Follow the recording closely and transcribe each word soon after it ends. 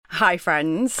Hi,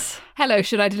 friends. Hello,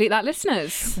 should I delete that,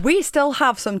 listeners? We still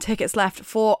have some tickets left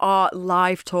for our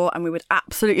live tour and we would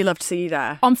absolutely love to see you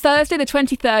there. On Thursday, the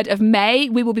 23rd of May,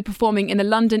 we will be performing in the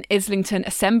London Islington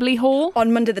Assembly Hall.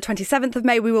 On Monday, the 27th of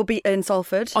May, we will be in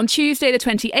Salford. On Tuesday, the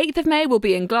 28th of May, we'll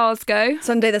be in Glasgow.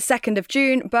 Sunday, the 2nd of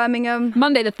June, Birmingham.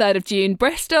 Monday, the 3rd of June,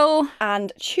 Bristol.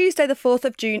 And Tuesday, the 4th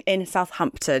of June in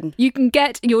Southampton. You can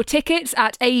get your tickets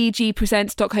at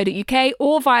aegpresents.co.uk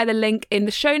or via the link in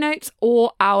the show notes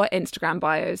or our Instagram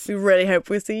bios. We really hope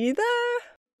we'll see you there.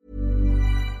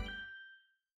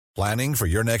 Planning for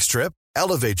your next trip?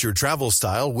 Elevate your travel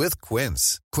style with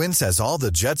Quince. Quince has all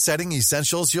the jet-setting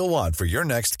essentials you'll want for your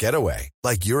next getaway,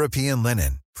 like European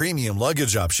linen, premium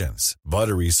luggage options,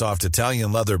 buttery soft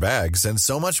Italian leather bags, and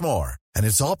so much more. And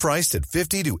it's all priced at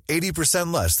 50 to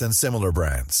 80% less than similar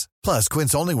brands. Plus,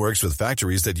 Quince only works with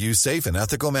factories that use safe and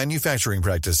ethical manufacturing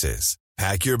practices.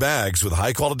 Pack your bags with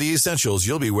high-quality essentials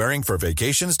you'll be wearing for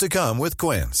vacations to come with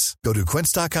Quince. Go to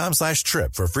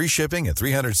quince.com/trip for free shipping and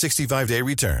 365-day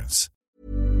returns.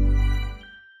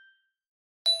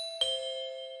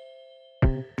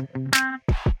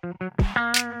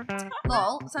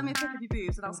 Lol, send me a pic of your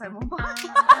boobs and I'll send one back.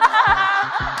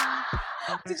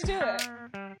 Did you do it?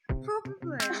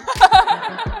 Probably.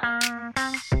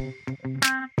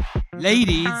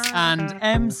 Ladies and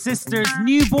M Sister's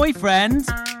new boyfriend,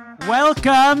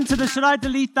 welcome to the Should I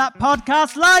Delete That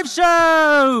podcast live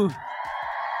show!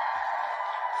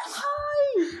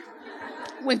 Hi!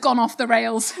 We've gone off the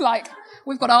rails.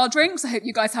 We've got our drinks. I hope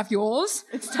you guys have yours.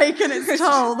 It's taken its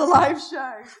toll, the live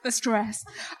show. The stress.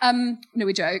 No,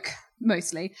 we joke,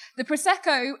 mostly. The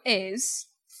Prosecco is,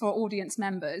 for audience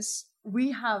members,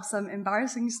 we have some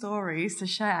embarrassing stories to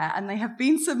share and they have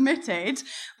been submitted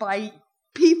by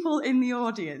people in the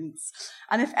audience.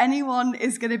 And if anyone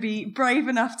is going to be brave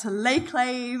enough to lay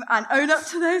claim and own up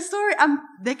to their story, and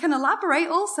they can elaborate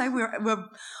also, we're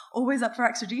always up for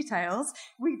extra details.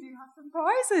 We do have some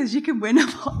prizes. You can win a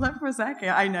bottle of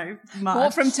Prosecco. I know.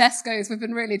 Bought from Tesco's. We've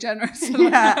been really generous.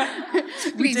 Yeah.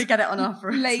 We did get it on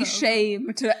offer. Lay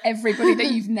shame to everybody that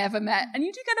you've never met. And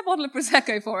you do get a bottle of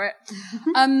Prosecco for it.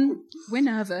 We're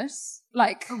nervous.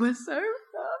 We're so nervous.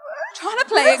 Trying to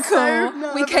play it cool.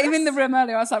 So we came in the room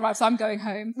earlier. I was like, right, so I'm going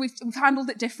home. We've handled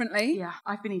it differently. Yeah,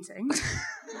 I've been eating.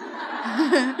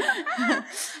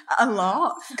 A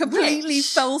lot. Completely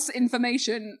false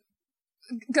information.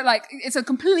 It's a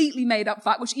completely made up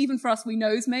fact, which even for us we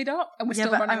know is made up, and we're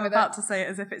still running with it. I'm about to say it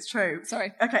as if it's true.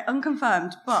 Sorry. Okay,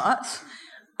 unconfirmed, but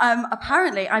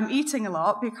apparently I'm eating a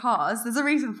lot because there's a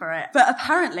reason for it. But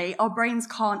apparently our brains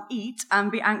can't eat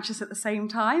and be anxious at the same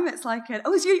time. It's like, you're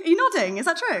nodding. Is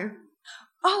that true?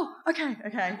 Oh, okay.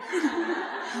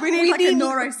 We need a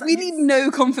neuroscience. We need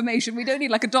no confirmation. We don't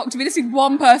need a doctor. We just need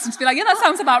one person to be like, yeah, that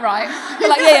sounds about right. We're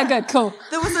like, yeah, good, cool.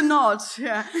 There was a nod,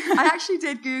 yeah. I actually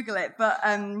did Google it, but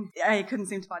I couldn't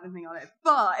seem to find anything on it.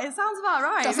 But it sounds about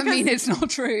right. Doesn't mean it's not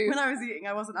true. When I was eating,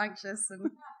 I wasn't anxious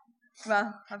and...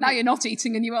 Well, now you're not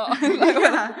eating and you are.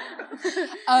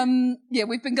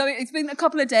 We've been going. It's been a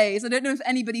couple of days. I don't know if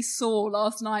anybody saw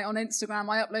last night on Instagram.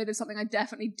 I uploaded something I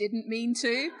definitely didn't mean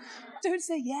to. Don't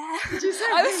say yeah. Did you say?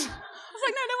 I was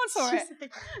like, no one saw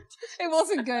it. It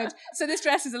wasn't good. So this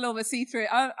dress is a little bit see-through.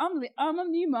 I'm a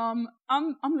new mum.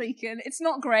 I'm leaking. It's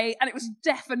not great, and it was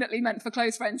definitely meant for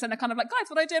close friends. And I kind of like, guys,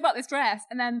 what do I do about this dress?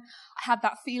 And then I had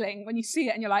that feeling when you see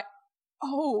it, and you're like,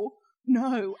 oh.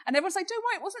 No. And everyone's like, don't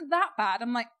worry, it wasn't that bad.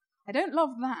 I'm like, I don't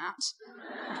love that.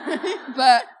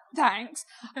 But thanks.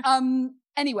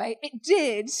 Anyway, it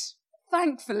did,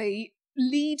 thankfully,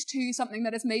 lead to something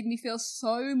that has made me feel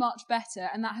so much better.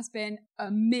 And that has been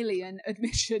a million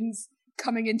admissions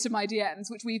coming into my DMs,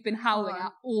 which we've been howling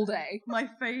at all day. My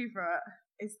favourite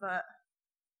is that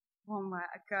one where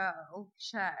a girl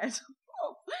shared...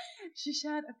 She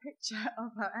shared a picture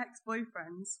of her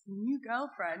ex-boyfriend's new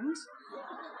girlfriend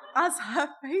as her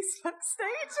Facebook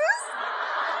status.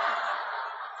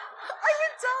 I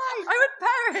would die. I would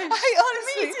perish.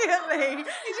 Immediately.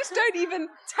 You just don't even...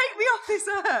 Take me off this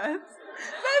earth.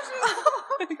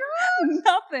 There's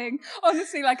nothing.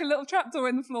 Honestly, a little trapdoor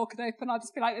in the floor could open. I'd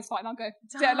just be like, it's fine, I'll go.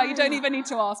 Yeah, you don't even need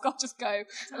to ask. I'll just go.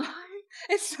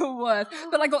 It's the worst.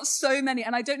 But I got so many,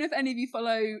 and I don't know if any of you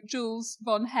follow Jules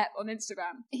Von Hepp on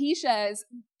Instagram. He shares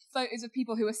photos of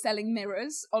people who are selling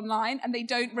mirrors online, and they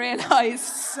don't realise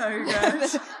so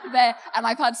good. And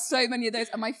I've had so many of those,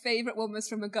 and my favourite one was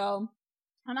from a girl.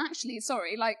 And actually,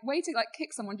 way to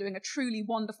kick someone doing a truly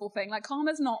wonderful thing.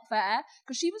 Karma's not fair,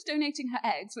 because she was donating her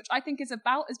eggs, which I think is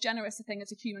about as generous a thing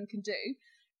as a human can do.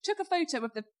 Took a photo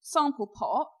of the sample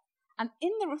pot, and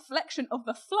in the reflection of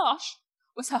the flush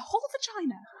was her whole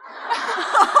vagina.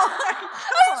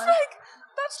 I was like,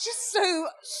 That's just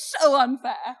so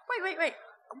unfair.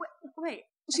 Wait.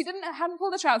 She hadn't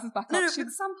pulled the trousers back No, up. no, She, with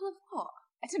a sample of what?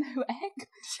 I don't know, egg?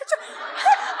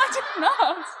 I did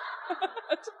not.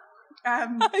 I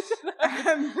don't know.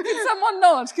 Can someone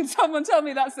nod? Can someone tell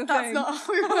me that's the thing? That's not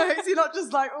how it works. You're not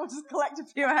just like, just collect a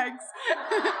few eggs.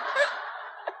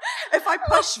 If I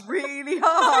push really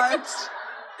hard.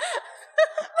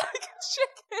 Like a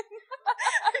chicken.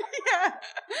 Yeah.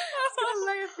 It's gonna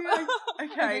lay a few eggs.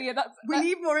 Okay. Yeah, we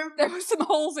need more info. There were some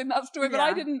holes in that story, but Yeah.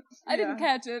 I didn't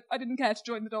care to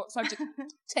join the dots. I've just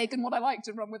taken what I liked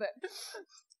and run with it.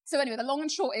 So anyway, the long and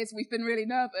short is we've been really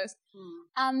nervous.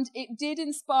 And it did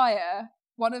inspire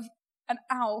one of an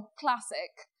owl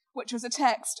classic, which was a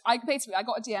text. I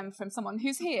got a DM from someone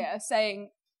who's here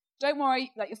saying, don't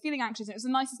worry, like you're feeling anxious. And it was the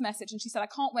nicest message. And she said, I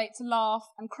can't wait to laugh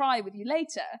and cry with you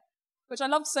later, which I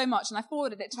loved so much. And I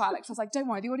forwarded it to Alex. I was like, don't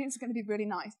worry, the audience is going to be really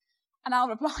nice. And Al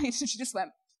replied, and she just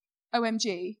went,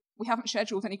 OMG, we haven't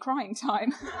scheduled any crying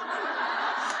time.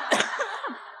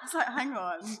 It's like, hang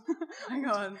on. We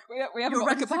haven't You're got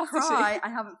ready the to capacity. cry. I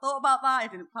haven't thought about that. I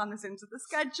didn't plan this into the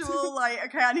schedule. Like,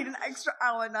 okay, I need an extra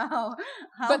hour now.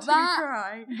 How do we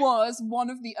cry? Was one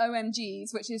of the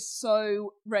OMGs, which is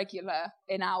so regular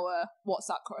in our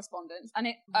WhatsApp correspondence.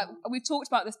 And we've talked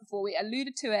about this before. We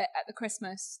alluded to it in the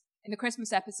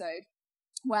Christmas episode,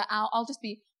 where I'll just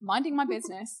be minding my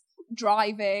business,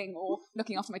 driving or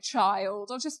looking after my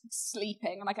child or just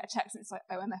sleeping, and I get a text and it's like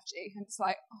OMFG, and it's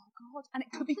like, oh God, and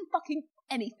it could be fucking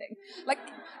anything. Like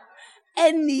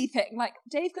anything. Like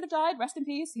Dave could have died, rest in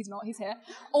peace, he's not, he's here.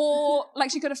 Or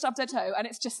like she could have stubbed her toe, and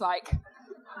it's just like,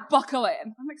 buckle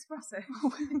in. I'm expressive.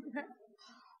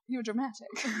 You're dramatic.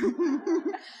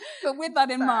 But with that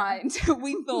in mind,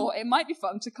 we thought it might be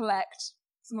fun to collect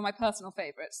some of my personal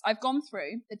favourites. I've gone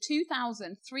through the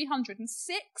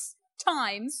 2,306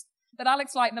 times that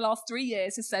Alex Light in the last 3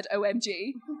 years has said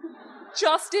OMG,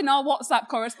 just in our WhatsApp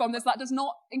correspondence. That does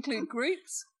not include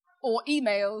groups or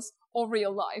emails or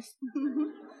real life.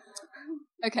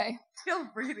 Okay. I feel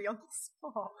really on the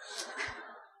spot.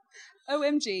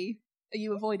 OMG, are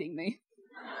you avoiding me?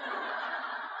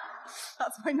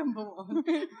 That's my number one.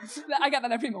 I get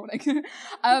that every morning.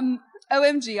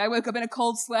 OMG, I woke up in a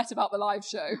cold sweat about the live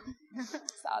show.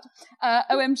 Sad.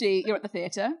 OMG, you're at the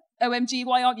theatre. OMG,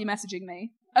 why aren't you messaging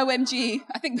me? OMG,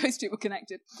 I think those two were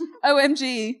connected.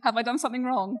 OMG, have I done something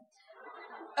wrong?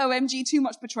 OMG, too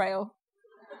much betrayal.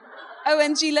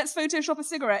 OMG, let's Photoshop a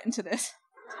cigarette into this.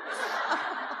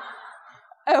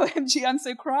 OMG, I'm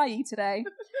so cryy today.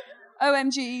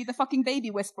 OMG, the fucking baby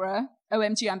whisperer.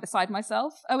 OMG, I'm beside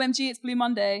myself. OMG, it's Blue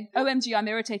Monday. OMG, I'm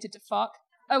irritated to fuck.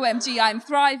 OMG, I'm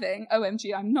thriving.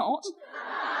 OMG, I'm not.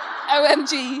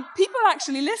 OMG, people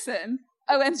actually listen.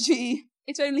 OMG,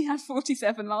 it only had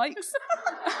 47 likes.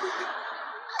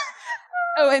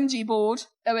 OMG, bored.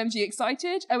 OMG,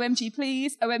 excited. OMG,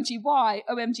 please. OMG, why.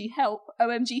 OMG, help.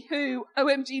 OMG, who.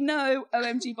 OMG, no.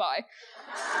 OMG, bye.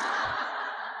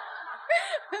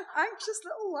 Anxious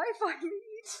little life I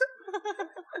lead.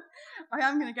 I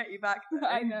am going to get you back, though.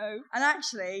 I know. And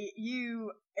actually,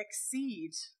 you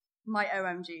exceed my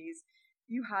OMGs.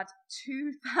 You had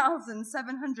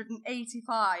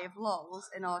 2,785 lols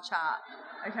in our chat,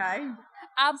 okay?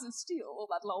 Abs of steel, all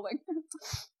that lolling.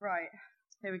 Right,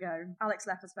 here we go. Alex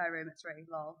left the spare room at 3,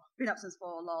 lol. Been up since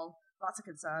 4, lol. That's a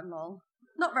concern, lol.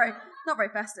 Not very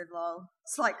festive, lol.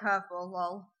 Slight curveball,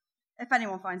 lol. If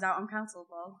anyone finds out, I'm cancelled,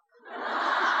 lol.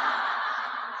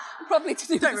 Probably to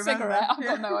do with Don't a remember. cigarette. I've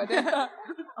got no idea.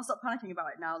 I'll stop panicking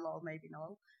about it now, lol. Maybe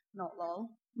lol. Not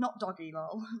lol. Not doggy,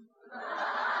 lol.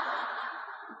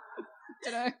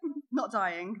 Dunno. Not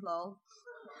dying, lol.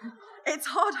 It's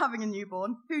hard having a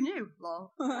newborn. Who knew,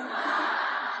 lol.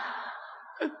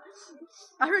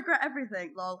 I regret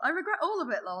everything, lol. I regret all of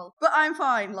it, lol. But I'm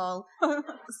fine, lol.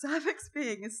 Cervix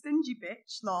being a stingy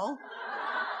bitch, lol.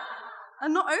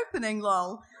 And not opening,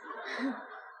 lol.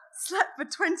 Slept for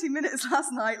 20 minutes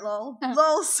last night, lol.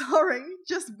 Lol, sorry.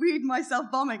 Just weed myself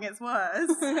bombing, it's worse.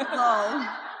 Lol.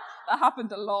 That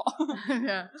happened a lot.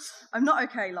 Yeah. I'm not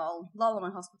okay, lol. Lol, I'm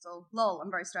in hospital. Lol, I'm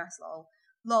very stressed, lol.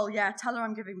 Lol, yeah, tell her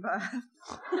I'm giving birth.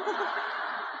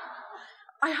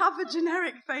 I have a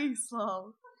generic face,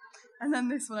 lol. And then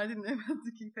this one, I didn't know whether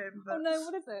to keep in, but... Oh no,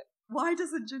 what is it? Why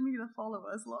doesn't Jamila follow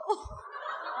us, lol?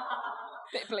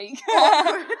 Bit bleak.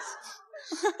 Awkward.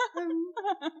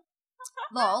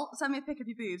 Lol, send me a pic of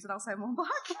your boobs and I'll send one back.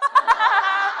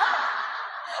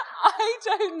 I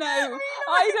don't know.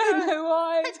 I don't know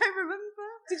why. I don't remember.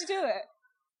 Did you do it?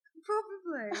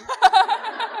 Probably.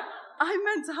 I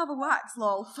meant to have a wax,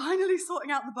 lol. Finally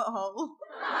sorting out the butthole.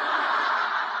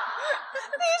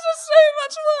 These are so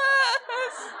much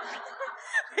worse.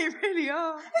 They really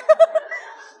are.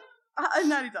 I'm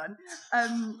nearly done.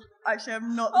 Actually,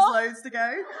 I'm not. There's loads to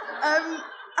go.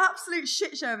 Absolute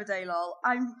shit show of a day, lol.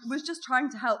 I was just trying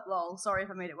to help, lol. Sorry if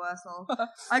I made it worse, lol.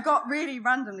 I got really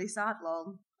randomly sad,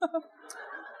 lol.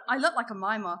 I look like a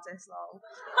mime artist, lol.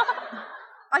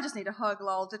 I just need a hug,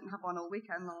 lol. Didn't have one all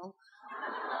weekend, lol.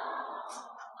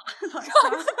 It's like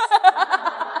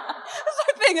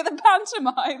being at the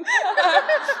pantomime.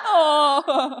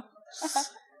 Oh.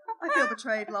 I feel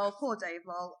betrayed, lol. Poor Dave,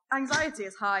 lol. Anxiety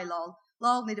is high, lol.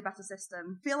 Lol, need a better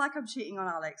system. Feel like I'm cheating on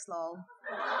Alex, lol.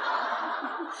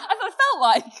 I felt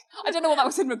like, I don't know what that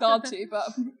was in regard to,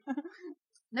 but...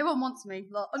 No one wants me,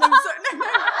 lol. Oh, no, sorry, no.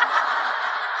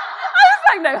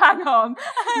 No, hang on.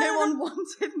 No one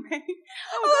wanted me.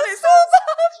 Oh, God, it sounds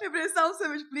no, but it sounds so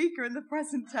much bleaker in the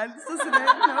present tense, doesn't it?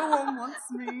 No one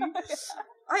wants me.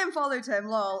 I unfollowed him,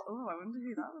 lol. Oh, I wonder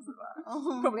who that was about.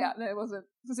 Oh. Probably no, it wasn't.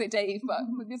 I was going to say Dave, but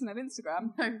he doesn't have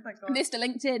Instagram. No, thank God. Mr.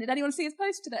 LinkedIn. Did anyone see his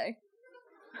post today?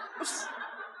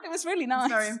 It was really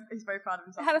nice. He's very proud of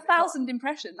himself. It had 1,000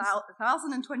 impressions.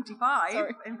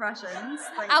 1,025 impressions.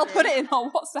 I'll put it in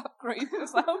our WhatsApp group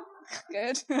as well.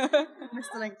 Good.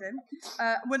 Mr. LinkedIn.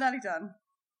 We're nearly done.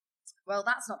 Well,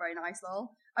 that's not very nice,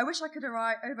 lol. I wish I could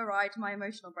override my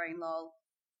emotional brain, lol.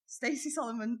 Stacey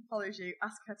Solomon follows you.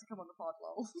 Ask her to come on the pod,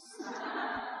 lol.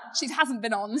 She hasn't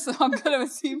been on, so I'm going to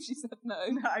assume she said no.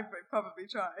 No, I probably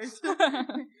tried.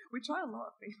 We try a lot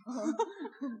of people.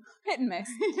 Hit and miss.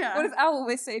 Yeah. What does Al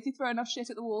always say? If you throw enough shit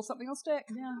at the wall, something will stick.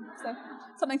 Yeah. So,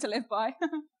 something to live by.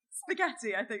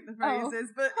 Spaghetti, I think the phrase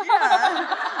is, but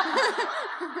yeah.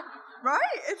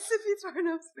 Right? It's if you throw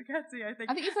enough spaghetti, I think.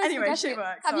 I think you throw anyway, spaghetti. shit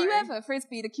works. Have you ever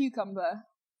frisbeed a cucumber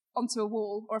onto a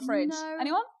wall or a fridge? No.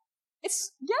 Anyone?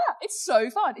 It's so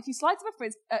fun. If you slice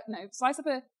up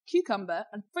a cucumber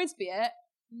and frisbee it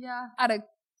at a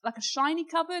shiny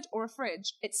cupboard or a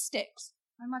fridge, it sticks.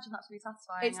 I imagine that's really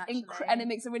satisfying. It's and it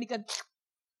makes a really good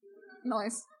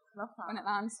noise. Love that when it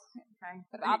lands. Okay,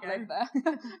 put that over there.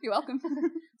 You're welcome.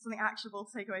 Something actionable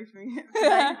to take away from you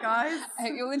today, guys. I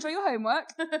hope you'll enjoy your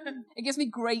homework. It gives me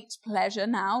great pleasure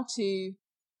now to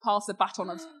pass the baton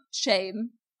of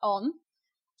shame on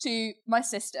to my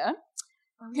sister.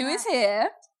 Who is here,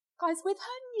 guys, with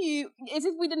her new, as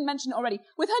if we didn't mention it already,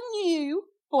 with her new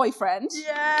boyfriend. Yay!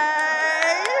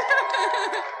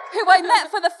 Who I met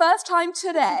for the first time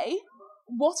today.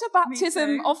 What a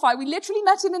baptism of fire. We literally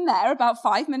met him in there about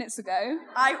 5 minutes ago.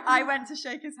 I went to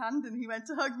shake his hand and he went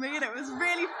to hug me and it was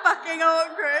really fucking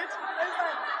awkward.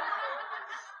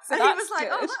 So he was like,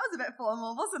 good. Oh, that was a bit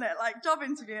formal, wasn't it? Like, job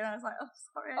interview. And I was like, oh,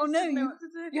 sorry, I just didn't know what to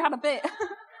do. You had a bit.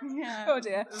 Yeah. Oh,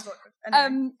 dear. It was awkward.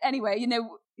 Anyway,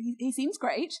 he seems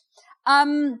great.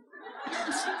 I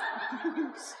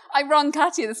rung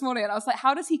Katia this morning and I was like,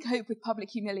 how does he cope with public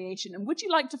humiliation? And would you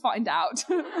like to find out?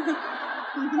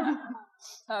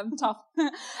 Tough.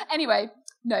 Anyway,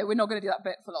 no, we're not going to do that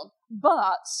bit for long.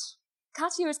 But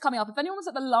Katia is coming up. If anyone was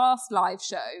at the last live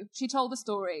show, she told a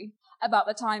story about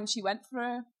the time she went for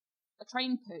a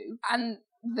train poo and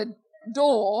the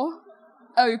door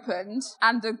opened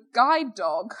and the guide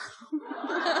dog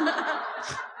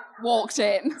walked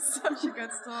in. Such a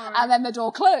good story. And then the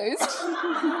door closed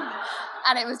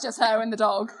and it was just her and the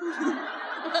dog.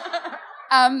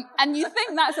 And you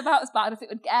think that's about as bad as it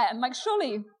would get. And like,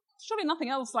 surely nothing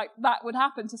else like that would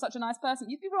happen to such a nice person.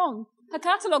 You'd be wrong. Her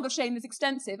catalogue of shame is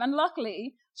extensive. And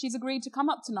luckily, she's agreed to come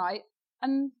up tonight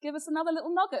and give us another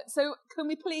little nugget. So can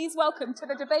we please welcome to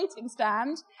the debating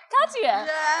stand, Katia?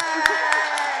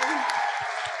 Yay!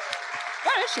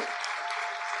 Where is she?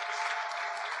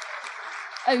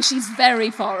 Oh, she's very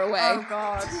far away. Oh,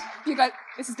 God. You go,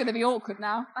 this is going to be awkward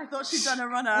now. I thought she'd done a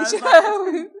runner.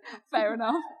 Fair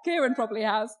enough. Kieran probably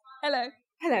has. Hello.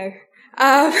 Hello.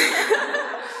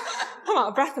 I'm out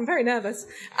of breath. I'm very nervous.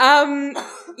 So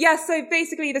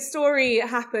basically the story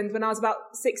happened when I was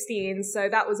about 16. So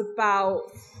that was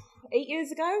about 8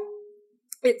 years ago.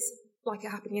 It's like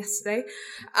it happened yesterday.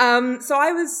 So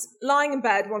I was lying in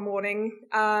bed one morning.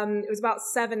 It was about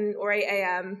 7 or 8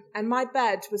 a.m. And my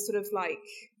bed was sort of like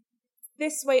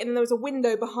this way. And then there was a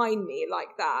window behind me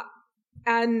like that.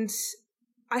 And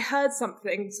I heard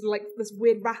something, sort of like this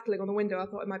weird rattling on the window. I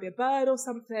thought it might be a bird or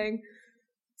something.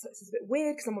 So this is a bit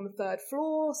weird because I'm on the 3rd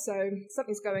floor, so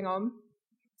something's going on.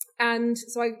 And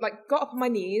so I got up on my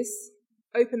knees,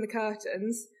 opened the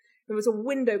curtains. There was a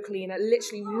window cleaner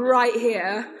literally right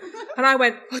here. And I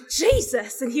went, oh,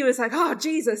 Jesus. And he was like, oh,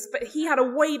 Jesus. But he had a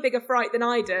way bigger fright than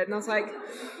I did. And I was like, a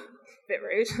bit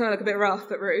rude. Like a bit rough,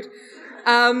 but rude.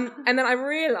 And then I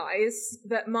realised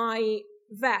that my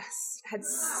vest had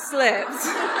slipped.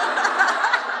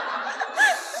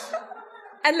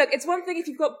 And look, it's one thing if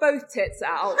you've got both tits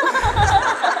out.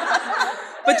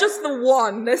 but just the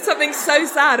one. There's something so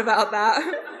sad about that.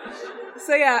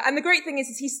 So yeah, and the great thing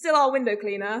is he's still our window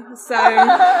cleaner. So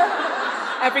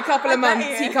every couple of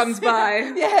months he comes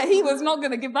by. Yeah, he was not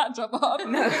going to give that job up.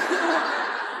 No.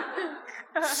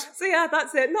 So yeah,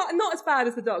 that's it. Not as bad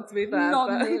as the dog, to be fair. Not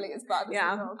but, nearly as bad as the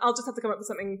dog. I'll just have to come up with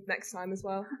something next time as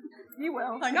well. You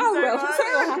will. Thank you so much.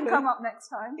 I can come up next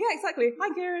time. Yeah, exactly.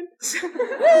 Hi, Kieran.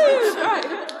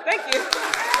 Right. Thank you.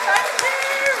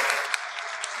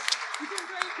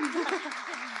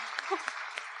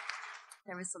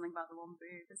 There is something about the one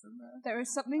boob, isn't there? There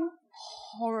is something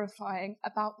horrifying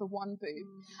about the one boob.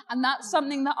 And that's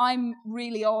something that I'm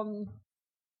really on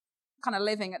kind of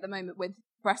living at the moment with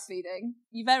breastfeeding.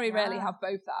 You very rarely have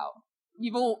both out.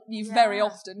 You've very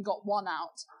often got one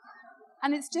out.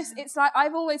 And it's like,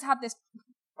 I've always had this,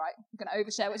 right, I'm going to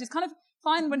overshare, which is kind of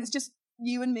fine when it's just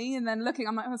you and me, and then looking,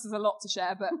 I'm like, oh, this is a lot to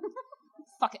share, but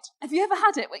fuck it. Have you ever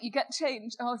had it where you get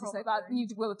changed? Oh, this is so bad. You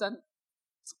will have done.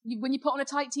 When you put on a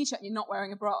tight t-shirt and you're not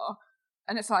wearing a bra,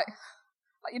 and it's like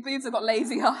your boobs have got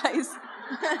lazy eyes.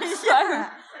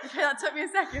 Okay, that took me a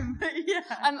second, but yeah.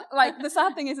 And like the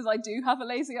sad thing is I do have a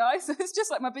lazy eye, so it's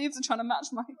just like my boobs are trying to match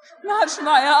my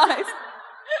eyes.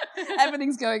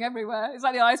 Everything's going everywhere. It's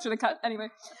like the eyes trying to catch. Anyway,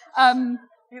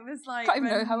 it was like I can't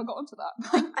even know how I got onto that.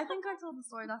 I think I told the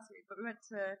story last week, but we went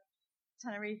to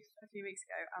Tenerife a few weeks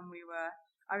ago, and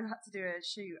I had to do a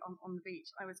shoot on the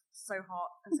beach. I was so hot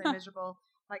and so miserable.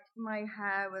 Like my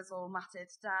hair was all matted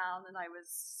down, and I was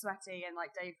sweaty, and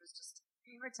like Dave was just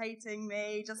irritating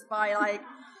me just by like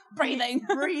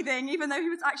breathing, even though he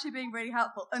was actually being really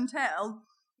helpful until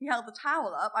he held the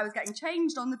towel up. I was getting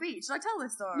changed on the beach. Did I tell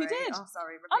this story? You did. Oh,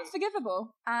 sorry. Repeat.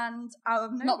 Unforgivable. And out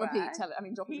of nowhere... Not repeat, tell it. I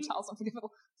mean, dropping the towel's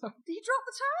unforgivable. Sorry. He dropped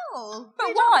the towel.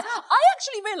 But why? I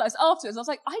actually realised afterwards, I was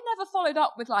like, I never followed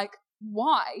up with like,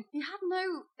 why? He had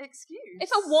no excuse. If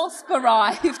a wasp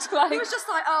arrived, like... He was just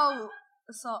like, oh,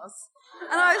 a sauce.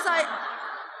 And I was like...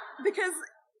 Because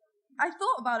I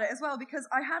thought about it as well, because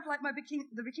I had like the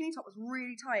bikini top was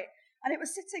really tight. And it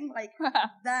was sitting like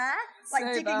there, like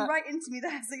so digging right into me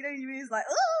there. So you know, you was like,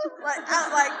 oh, like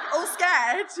out, like all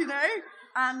scared, you know.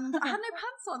 And I had no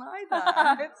pants on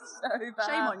either. It's so bad.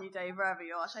 Shame on you, Dave, wherever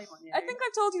you are. Shame on you. I think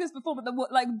I've told you this before, but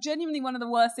like genuinely one of the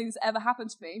worst things that ever happened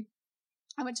to me.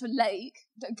 I went to a lake,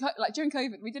 like during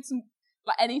COVID. We did some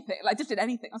like anything, like just did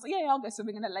anything. I was like, yeah, I'll go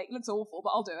swimming in a lake. It looks awful,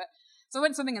 but I'll do it. So I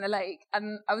went swimming in a lake,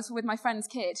 and I was with my friend's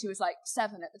kid, who was like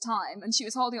 7 at the time, and she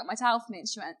was holding up my towel for me, and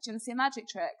she went, "Do you want to see a magic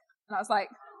trick?" And I was like,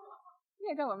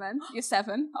 yeah, go on then. You're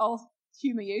 7. I'll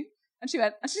humour you. And she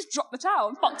went, and she just dropped the towel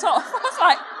and fucked off. I was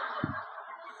like,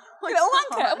 you little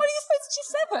wanker. And what are you supposed to?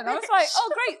 She's 7. I was like, oh,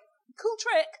 great. Cool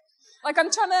trick. Like,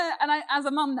 I'm trying to, and I, as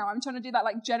a mum now, I'm trying to do that,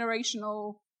 like,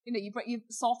 generational, you know, you break you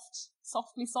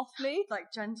softly.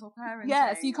 Like gentle parenting.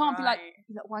 Yeah, so you can't be like,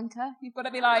 you little wanker. You've got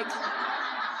to be like,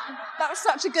 that was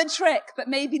such a good trick, but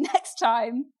maybe next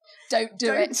time, don't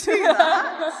do it. Do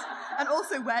that. And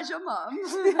also, where's your mum?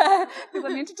 Yeah,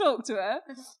 because I need to talk to her.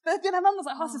 But then her mum was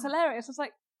like, oh, this is hilarious. I was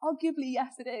like, arguably,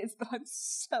 yes, it is, but I'm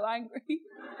so angry.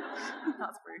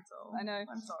 That's brutal. I know.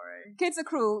 I'm sorry. Kids are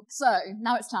cruel. So,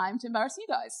 now it's time to embarrass you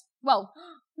guys. Well,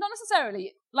 not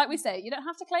necessarily. Like we say, you don't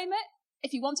have to claim it.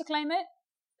 If you want to claim it,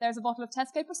 there's a bottle of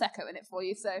Tesco Prosecco in it for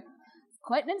you, so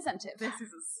quite an incentive. This is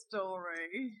a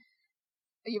story.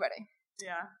 Are you ready?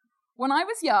 Yeah. When I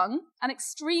was young and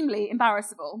extremely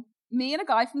embarrassable, me and a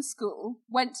guy from school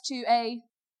went to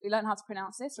we learned how to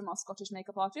pronounce this from our Scottish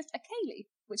makeup artist, a ceilidh,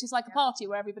 which is like a party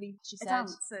where everybody, she said,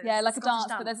 dance. Yeah, like Scottish a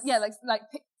dance, but there's, like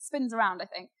spins around, I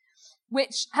think,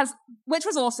 which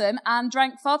was awesome, and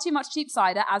drank far too much cheap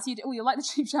cider, as you do. Oh, you like the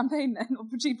cheap champagne then, or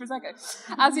cheap Prosecco,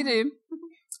 as you do.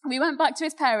 We went back to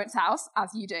his parents' house, as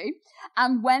you do,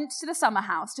 and went to the summer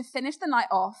house to finish the night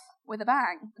off with a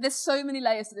bang. There's so many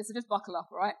layers to this, so just buckle up,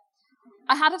 all right?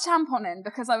 I had a tampon in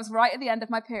because I was right at the end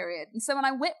of my period. And so when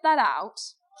I whipped that out...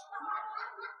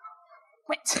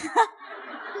 Whipped. It's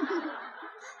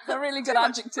a really good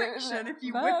adjective, isn't it? If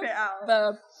you whip it out.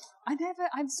 Verb.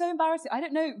 I'm so embarrassed. I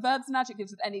don't know verbs and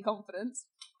adjectives with any confidence.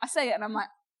 I say it and I'm like,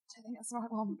 I don't think that's the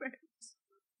right one.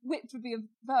 Whipped would be a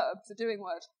verb, it's a doing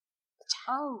word.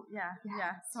 Oh, yeah.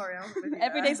 Sorry, I wasn't with you.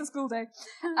 Every day's a school day.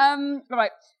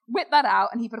 Right, whip that out,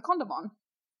 and he put a condom on.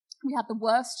 We had the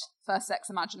worst first sex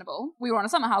imaginable. We were on a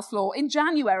summer house floor in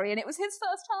January, and it was his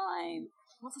first time.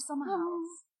 What's a summer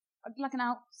house? Like an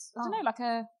I don't know, like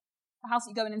a house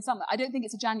that you go in summer. I don't think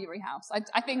it's a January house.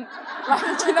 I think,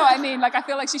 like, do you know what I mean? Like, I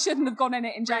feel like she shouldn't have gone in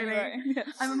it in January. Really? Yeah.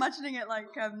 I'm imagining it like,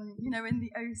 you know, in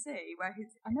the OC, where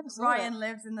I never saw Ryan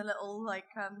lives in the little, like...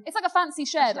 it's like a fancy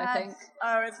shed, I think.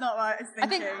 Oh, it's not what I was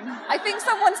thinking. I think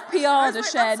someone's PR'd a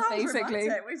shed, basically.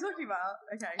 What are you talking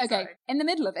about? Okay, in the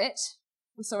middle of it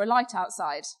we saw a light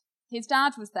outside. His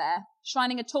dad was there,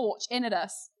 shining a torch in at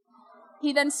us.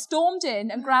 He then stormed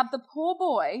in and grabbed the poor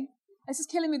boy. This is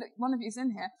killing me that one of you is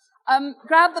in here.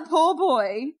 Grabbed the poor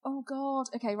boy. Oh, God.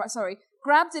 Okay, right, sorry.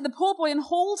 Grabbed the poor boy and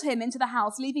hauled him into the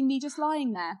house, leaving me just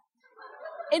lying there.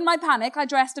 In my panic, I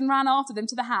dressed and ran after them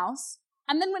to the house,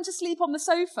 and then went to sleep on the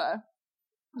sofa.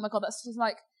 Oh, my God, that's just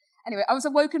like... Anyway, I was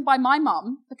awoken by my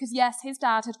mum, because yes, his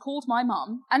dad had called my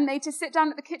mum and made her sit down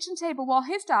at the kitchen table while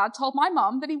his dad told my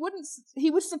mum that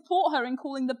he would support her in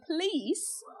calling the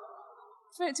police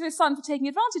to his son for taking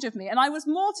advantage of me. And I was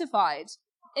mortified.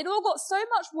 It all got so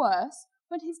much worse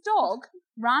when his dog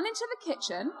ran into the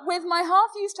kitchen with my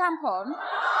half-used tampon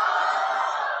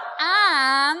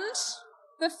and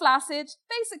the flaccid,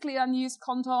 basically unused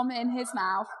condom in his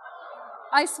mouth.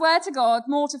 I swear to God,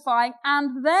 mortifying.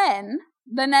 And then...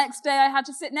 the next day I had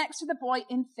to sit next to the boy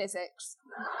in physics.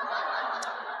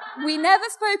 We never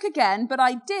spoke again, but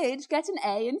I did get an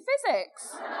A in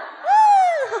physics.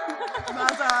 Woo!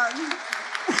 Well done.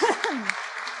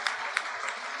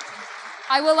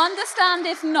 I will understand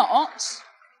if not,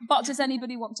 but does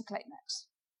anybody want to claim it?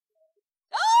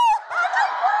 Oh!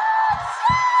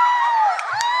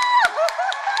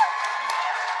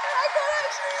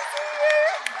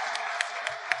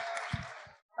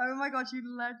 Oh my God, you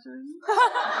legend.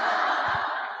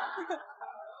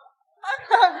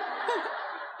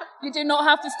 You do not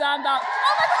have to stand up.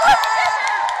 Oh my God!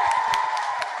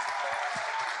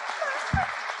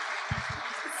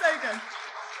 It's so good.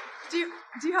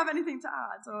 Do you have anything to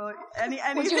add, or any?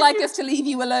 Would you like us to leave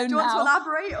you alone Do you want now? to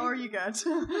elaborate, or are you good?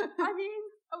 I mean,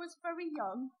 I was very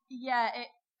young. Yeah,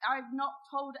 I've not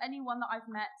told anyone that I've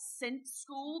met since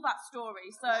school that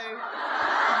story, so...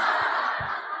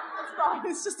 It's fine,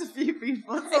 it's just a few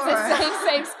people. It's a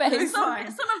safe space.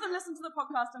 Some of them listen to the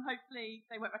podcast and hopefully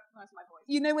they won't recognise my voice.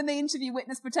 You know when they interview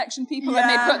witness protection people and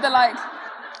they put the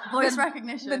voice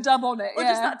recognition, the dub on it, or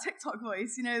just that TikTok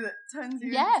voice, that turns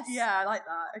you. Yes. Yeah, I like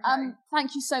that. Okay.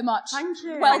 Thank you so much. Thank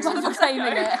you. Well done for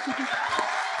claiming it.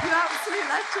 You absolute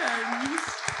legend.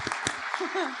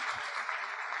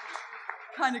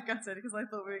 Kind of gutted because I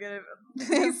thought we were going to.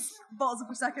 These bottles of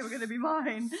Prosecco were going to be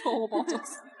mine. 4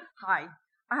 bottles. Hi.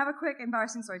 I have a quick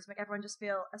embarrassing story to make everyone just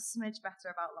feel a smidge better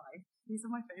about life. These are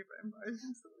my favourite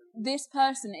embarrassing stories. This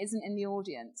person isn't in the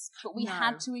audience, but we No.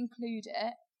 had to include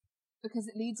it because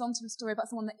it leads on to a story about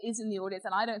someone that is in the audience,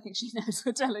 and I don't think she knows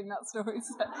we're telling that story.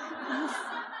 So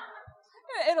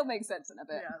it'll make sense in a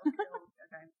bit. Yeah,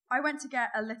 okay. I went to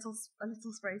get a little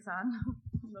spray tan.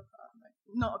 Love that.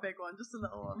 Not a big one, just a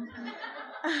little one.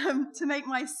 To make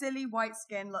my silly white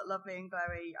skin look lovely and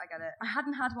glowy. I get it. I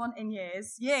hadn't had one in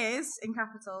years in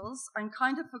capitals, and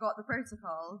kind of forgot the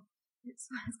protocol. It's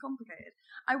complicated.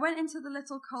 I went into the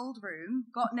little cold room,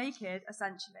 got naked,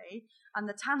 essentially, and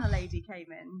the tanner lady came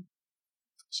in.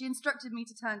 She instructed me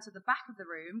to turn to the back of the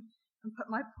room and put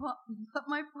my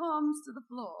palms to the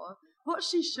floor. What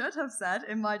she should have said,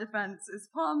 in my defence, is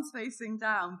palms facing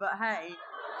down, but hey.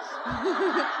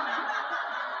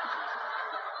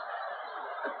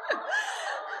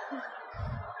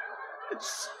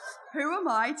 Who am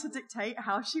I to dictate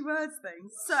how she words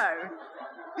things? So,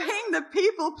 being the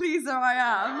people pleaser I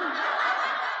am,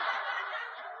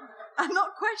 and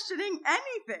not questioning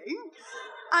anything,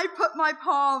 I put my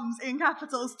palms in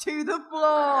capitals to the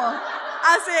floor,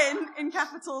 as in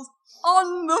capitals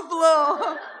on the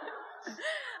floor,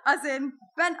 as in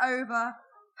bent over,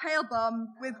 pale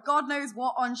bum, with God knows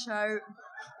what on show,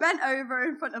 bent over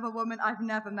in front of a woman I've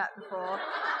never met before.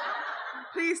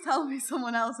 Please tell me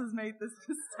someone else has made this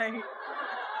mistake.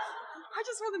 I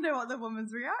just want to know what the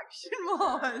woman's reaction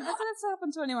was. Has this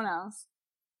happened to anyone else?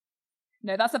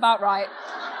 No, that's about right.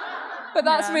 But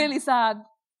that's really sad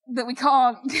that we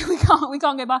can't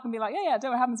go back and be like, yeah, it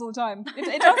happens all the time.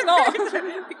 It does not.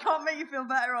 We can't make you feel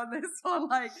better on this one.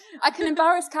 I can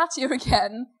embarrass Katya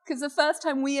again, because the first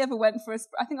time we ever went for I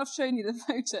think I've shown you the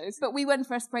photos, but we went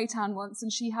for a spray tan once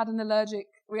and she had an allergic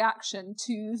reaction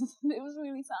to, it was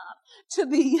really sad, to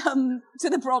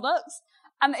the products.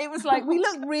 And it was like, we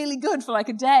looked really good for like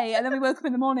a day, and then we woke up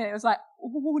in the morning and it was like,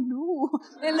 oh no.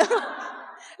 It looked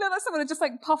like someone had just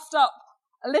like puffed up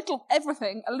a little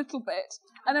bit,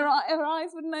 and her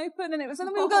eyes wouldn't open, and then we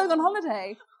were going on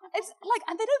holiday. It's like,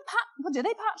 and they don't do they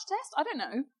patch test? I don't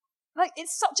know. Like,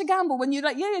 it's such a gamble when you're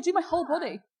like, yeah, do my whole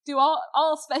body. Do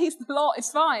our space, the lot, it's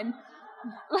fine.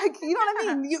 Like, you know what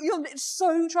I mean? You're it's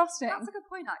so trusting. That's a good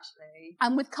point, actually.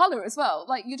 And with colour as well.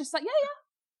 Like, you're just like, yeah,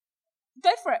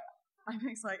 go for it. I'm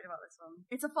excited about this one.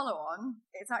 It's a follow-on.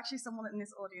 It's actually someone in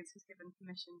this audience who's given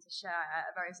permission to share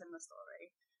a very similar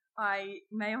story. I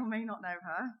may or may not know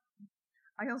her.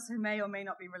 I also may or may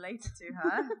not be related to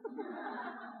her.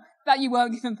 That you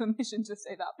weren't given permission to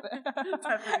say that bit.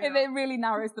 Definitely not. It really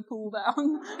narrows the pool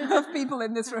down of people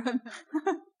in this room.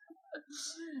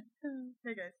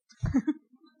 Here goes.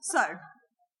 So,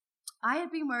 I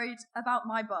had been worried about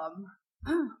my bum.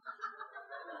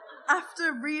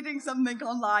 After reading something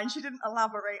online, she didn't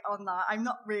elaborate on that. I'm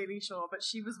not really sure, but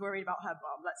she was worried about her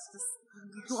bum. Let's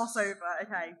just gloss over,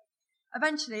 okay?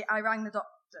 Eventually, I rang the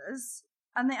doctors,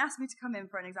 and they asked me to come in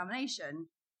for an examination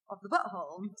of the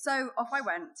butthole. So off I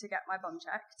went to get my bum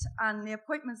checked, and the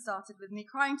appointment started with me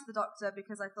crying to the doctor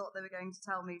because I thought they were going to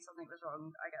tell me something was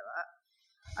wrong. I get that.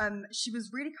 She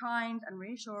was really kind and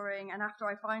reassuring, and after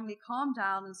I finally calmed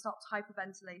down and stopped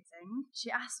hyperventilating, she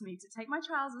asked me to take my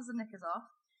trousers and knickers off,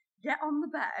 get on the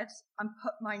bed, and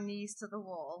put my knees to the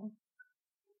wall.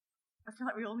 I feel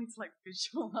like we all need to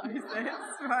visualise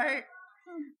this, right?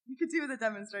 You could do with a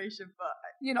demonstration, but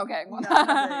you're not getting one.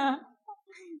 No,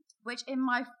 which in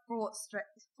my fraught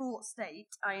state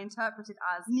I interpreted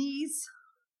as knees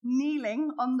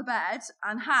kneeling on the bed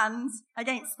and hands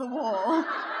against the wall.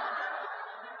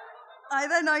 I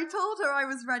told her I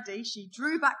was ready. She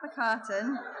drew back the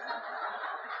curtain,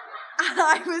 and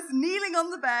I was kneeling on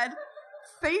the bed,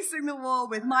 facing the wall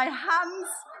with my hands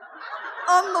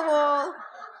on the wall,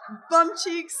 bum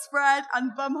cheeks spread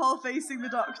and bumhole facing the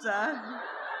doctor.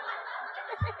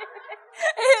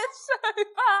 It's so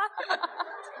bad.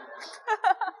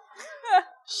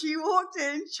 She walked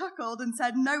in, chuckled, and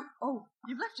said, "No, oh,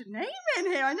 you've left your name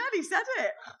in here. I nearly said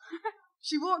it."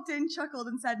 She walked in, chuckled,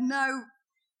 and said, "No,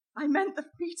 I meant the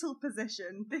fetal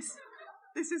position. This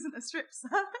isn't a strip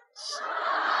search."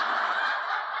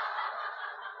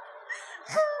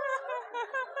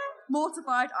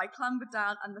 Mortified, I clambered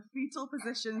down, and the fetal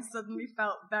position suddenly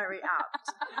felt very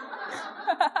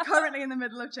apt. Currently in the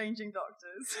middle of changing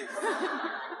doctors.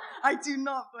 I do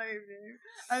not blame you.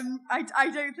 I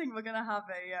don't think we're gonna have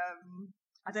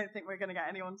I don't think we're gonna get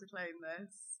anyone to claim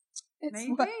this.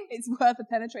 It's worth a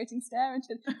penetrating stare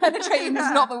into. Penetrating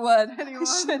is not the word Anyone?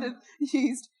 I should have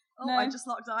used. Oh, No. I just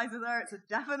locked eyes with her. It's a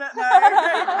definite no.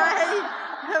 Okay,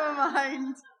 never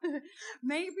mind.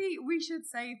 Maybe we should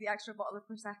save the extra bottle of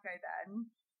Prosecco then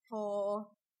for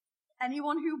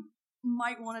anyone who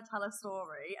might want to tell a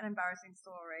story, an embarrassing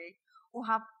story, or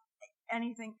have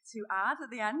anything to add at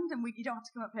the end. And you don't have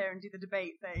to come up here and do the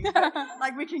debate thing. But,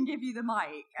 we can give you the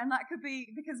mic, and that could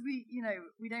be because we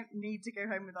don't need to go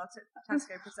home with our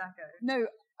Tesco Prosecco. No,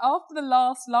 after the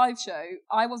last live show,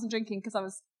 I wasn't drinking because I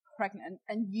was pregnant,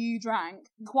 and you drank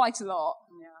quite a lot.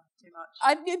 Yeah, too much.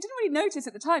 I didn't really notice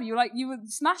at the time. You were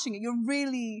smashing it. You're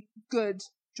really good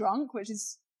drunk, which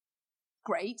is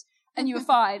great, and you were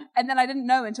fine. And then I didn't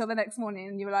know until the next morning,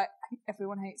 and you were like,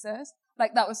 "Everyone hates us."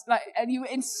 That was and you were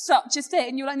in such a state,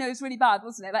 and you were like, "No, it's really bad,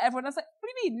 wasn't it?" Everyone was like, "What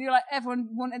do you mean?" And you're like, "Everyone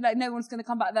wanted no one's going to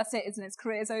come back. That's it, isn't it? Its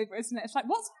career's over, isn't it?" It's like,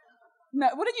 what? No,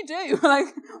 what did you do?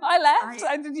 I left.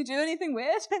 And did you do anything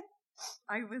weird?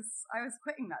 I was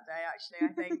quitting that day, actually,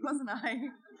 I think, wasn't I?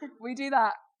 We do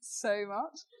that so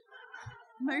much.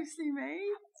 Mostly me,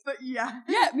 but yeah.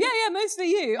 Yeah, mostly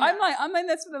you. Yeah. I'm in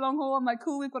this for the long haul. I'm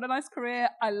cool, we've got a nice career.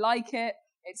 I like it.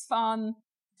 It's fun.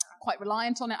 Quite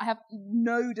reliant on it. I have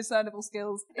no discernible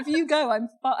skills. If you go, I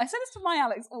say this to my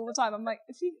Alex all the time. I'm like,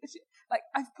 if she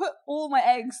I've put all my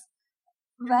eggs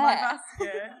In there. my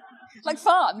basket.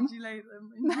 Fun. Did you lay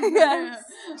them? Yes.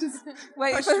 Just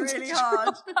wait Push for them really to hard.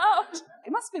 drop out.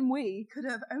 It must have been wee. Could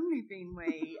have only been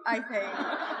we, I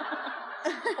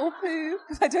think. Or poo,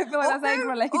 because I don't feel like that's egg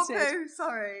related. Or poo,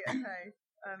 sorry. Okay.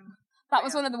 That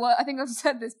was one of the worst. I think I've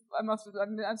said this.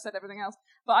 I've said everything else.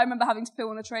 But I remember having to poo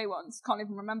on a tray once. Can't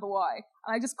even remember why.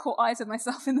 And I just caught eyes of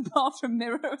myself in the bathroom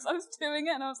mirror as I was doing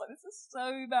it, and I was like, "This is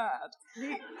so bad."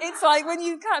 It's like when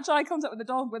you catch eye contact with a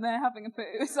dog when they're having a poo.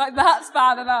 It's like that's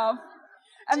bad enough.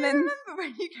 And Do you then remember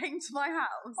when you came to my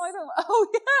house? I don't. Oh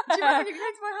yeah. Do you remember when you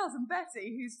came to my house and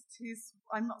Betty, who's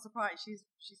I'm not surprised, she's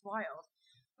wild.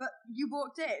 But you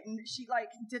walked in, she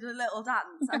did a little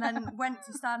dance and then went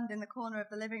to stand in the corner of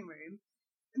the living room,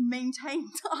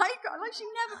 maintained she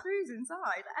never poos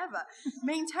inside, ever.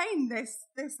 Maintained this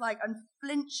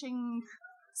unflinching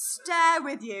stare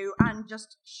with you and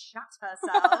just shat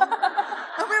herself.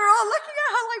 And we were all looking at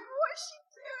her like, what is she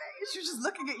doing? She was just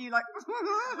looking at you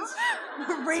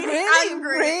really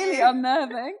angry. Really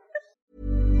unnerving.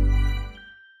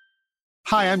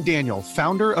 Hi, I'm Daniel,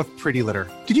 founder of Pretty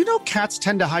Litter. Did you know cats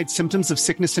tend to hide symptoms of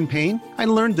sickness and pain? I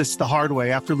learned this the hard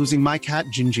way after losing my cat,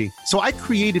 Gingy. So I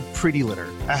created Pretty Litter,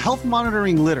 a health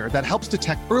monitoring litter that helps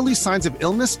detect early signs of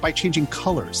illness by changing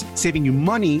colors, saving you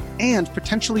money and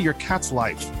potentially your cat's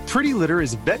life. Pretty Litter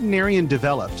is veterinarian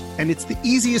developed, and it's the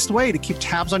easiest way to keep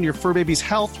tabs on your fur baby's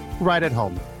health right at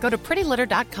home. Go to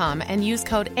prettylitter.com and use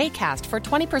code ACAST for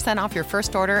 20% off your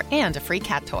first order and a free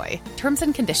cat toy. Terms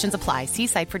and conditions apply. See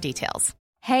site for details.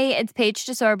 Hey, it's Paige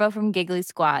DeSorbo from Giggly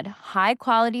Squad. High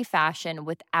quality fashion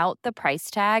without the price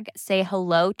tag. Say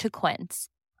hello to Quince.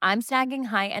 I'm snagging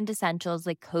high-end essentials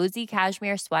like cozy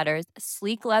cashmere sweaters,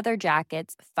 sleek leather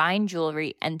jackets, fine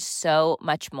jewelry, and so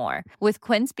much more. With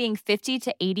Quince being 50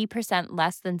 to 80%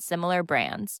 less than similar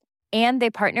brands. And they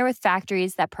partner with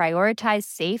factories that prioritize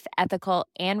safe, ethical,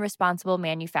 and responsible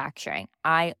manufacturing.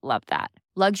 I love that.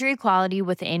 Luxury quality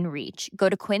within reach. Go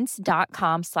to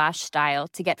quince.com/style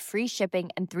to get free shipping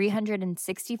and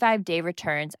 365-day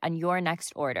returns on your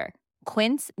next order.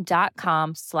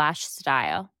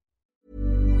 Quince.com/style.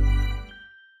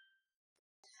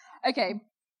 Okay,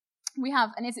 we have,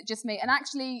 and is it just me? And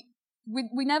actually,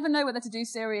 we never know whether to do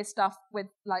serious stuff with,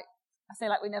 like, I say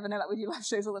like we never know, like we do live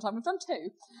shows all the time. We've done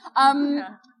 2.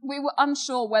 We were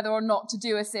unsure whether or not to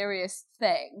do a serious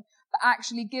thing. But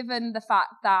actually, given the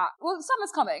fact that, well,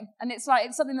 summer's coming, and it's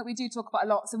something that we do talk about a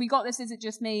lot. So we got this Is It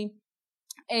Just Me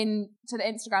to the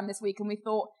Instagram this week, and we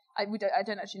thought, I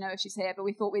don't actually know if she's here, but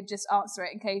we thought we'd just answer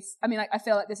it in case, I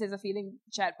feel like this is a feeling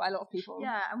shared by a lot of people.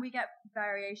 Yeah, and we get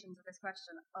variations of this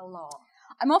question a lot.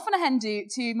 I'm off on a hen do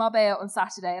to Marbella on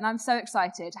Saturday, and I'm so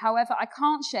excited. However, I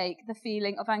can't shake the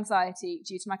feeling of anxiety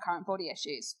due to my current body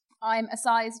issues. I'm a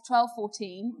size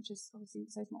 12-14, which is obviously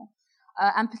so small,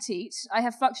 and petite. I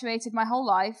have fluctuated my whole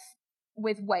life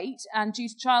with weight, and due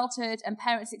to childhood and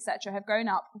parents, etc., have grown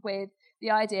up with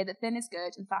the idea that thin is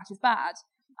good and fat is bad.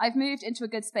 I've moved into a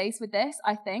good space with this,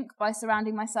 I think, by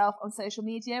surrounding myself on social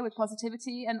media with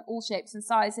positivity and all shapes and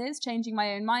sizes, changing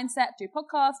my own mindset through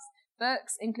podcasts,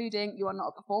 books, including You Are Not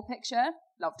a Before Picture,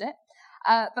 loved it.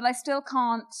 But I still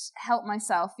can't help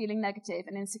myself feeling negative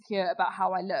and insecure about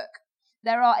how I look.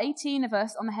 There are 18 of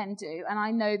us on the hen do, and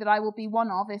I know that I will be one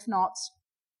of, if not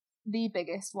the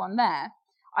biggest one there.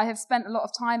 I have spent a lot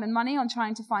of time and money on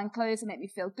trying to find clothes that make me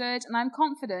feel good, and I'm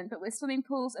confident, but with swimming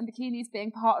pools and bikinis being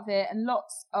part of it and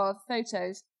lots of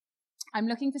photos, I'm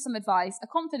looking for some advice, a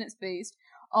confidence boost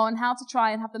on how to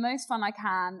try and have the most fun I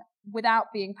can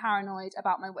without being paranoid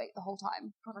about my weight the whole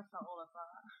time. God, I felt all of that.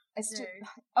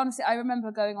 Honestly, I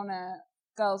remember going on a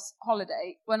girls'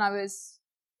 holiday when I was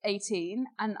 18,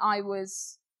 and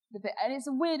and it's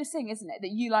the weirdest thing, isn't it,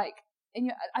 that you like,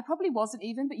 I probably wasn't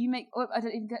even, but it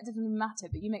doesn't even matter,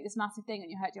 but you make this massive thing in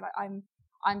your head. You're like, I'm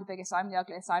the biggest, I'm the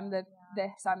ugliest, I'm the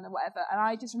this, I'm the whatever. And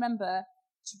I just remember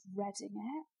dreading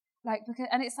it.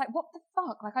 And it's like, what the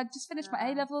fuck? Like, I just finished my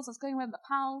A-levels, I was going away with my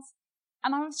pals,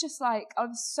 and I was just like, I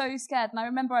was so scared. And I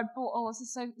remember I'd bought, this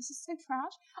is so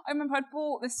trash. I remember I'd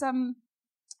bought this, from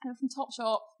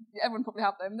Topshop, everyone probably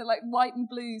have them, they're like white and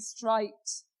blue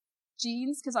striped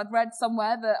jeans, because I'd read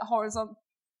somewhere that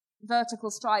vertical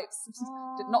stripes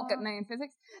did not get an A in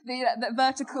physics. The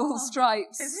vertical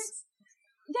stripes. Physics?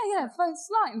 Yeah,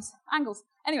 lines, angles.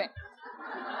 Anyway,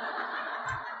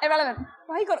 irrelevant.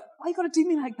 Why you got to do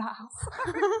me like that?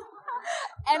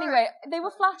 Anyway, they were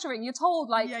flattering. You're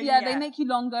told they make you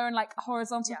longer and like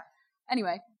horizontal. Yeah.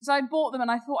 Anyway, so I bought them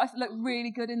and I thought I looked really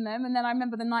good in them. And then I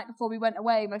remember the night before we went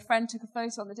away, my friend took a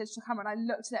photo on the digital camera and I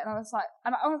looked at it and I was like,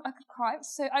 and I could cry.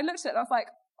 So I looked at it and I was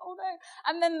like, oh no.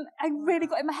 And then I really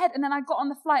got in my head, and then I got on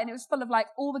the flight and it was full of like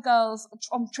all the girls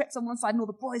on trips on one side and all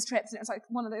the boys trips, and it was like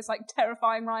one of those like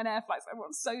terrifying Ryanair flights where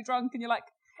everyone's so drunk and you're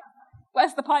like,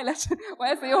 where's the pilot?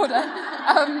 Where's the order?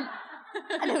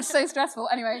 And it was so stressful.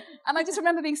 Anyway, and I just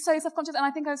remember being so self-conscious, and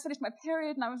I think I was finished my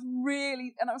period and I was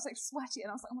like sweaty, and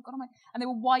I was like, oh my God, and they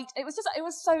were white. It was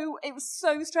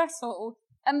so stressful.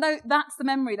 And that's the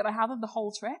memory that I have of the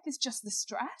whole trip, is just the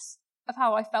stress of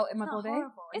how I felt in my body.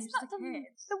 Isn't that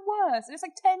the worst? It was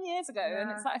like 10 years ago,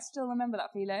 and it's like I still remember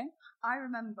that feeling. I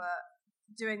remember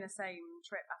doing the same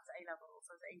trip after A-levels.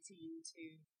 I was 18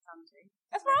 to Sandy.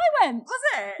 That's where I went. Was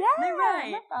it? Yeah. No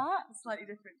way. That. A slightly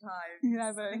different time.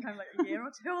 Yeah, I think I'm like a year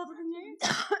or 2 older than you.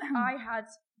 I had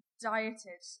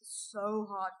dieted so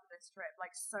hard for this trip,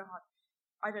 like so hard.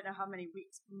 I don't know how many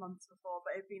weeks, months before,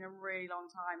 but it'd been a really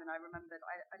long time, and I remembered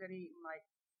I'd only eaten like,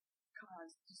 I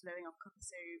was just living off cooker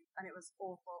soup, and it was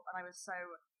awful, and I was so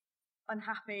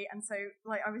unhappy, and so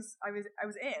like I was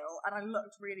ill, and I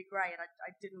looked really grey, and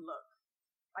I didn't look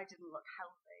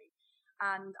healthy.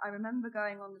 And I remember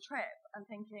going on the trip and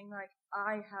thinking, like,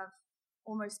 I have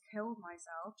almost killed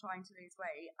myself trying to lose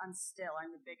weight, and still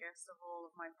I'm the biggest of all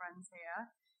of my friends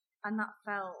here. And that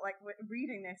felt like,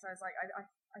 reading this, I was like,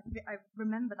 I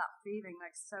remember that feeling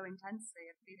like so intensely,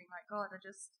 of feeling like, God, I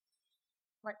just,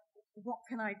 like, what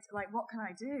can I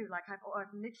do? Like,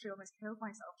 I've literally almost killed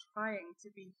myself trying to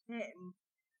be thin,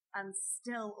 and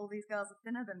still all these girls are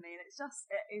thinner than me, and it's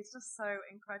just so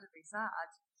incredibly sad.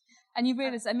 And you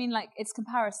realise, I mean, like, it's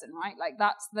comparison, right? Like,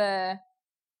 that's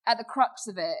at the crux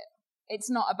of it. It's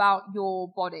not about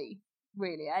your body,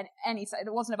 really.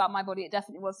 It wasn't about my body. It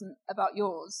definitely wasn't about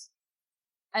yours.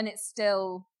 And it's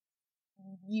still,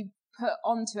 you put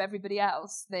onto everybody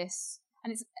else this,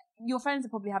 and it's, your friends are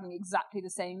probably having exactly the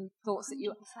same thoughts 100%. That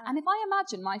you. And if I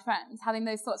imagine my friends having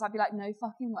those thoughts, I'd be like, no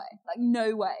fucking way. Like,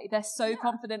 no way. They're so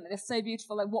confident. They're so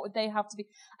beautiful. Like, what would they have to be?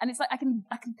 And it's like, I can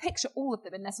picture all of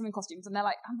them in their swimming costumes, and they're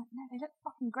like, I'm like, no, they look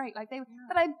fucking great. Like,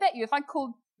 but I bet you if I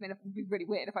called, I mean, it would be really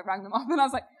weird if I rang them up and I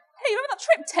was like, hey, you remember that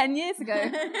trip 10 years ago?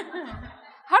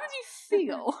 How did you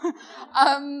feel?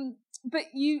 But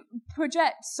you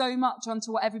project so much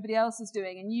onto what everybody else is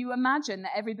doing, and you imagine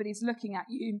that everybody's looking at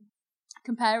you,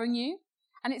 comparing you,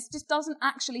 and it just doesn't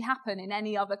actually happen in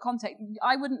any other context.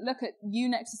 I wouldn't look at you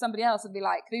next to somebody else and be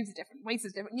like, boobs are different, waist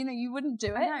is different. You know, you wouldn't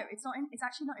do it. No, it's not. It's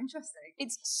actually not interesting.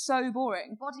 It's so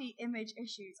boring. Body image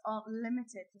issues aren't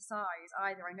limited to size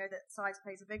either. I know that size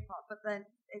plays a big part, but then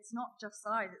it's not just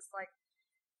size. It's like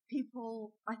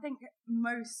people. I think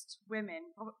most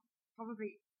women,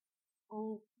 probably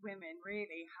all women,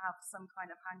 really have some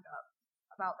kind of hang up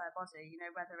about their body, you know,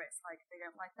 whether it's like they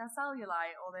don't like their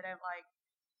cellulite, or they don't like,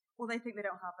 or they think they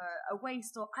don't have a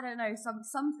waist, or I don't know,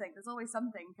 something. There's always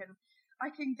something, and I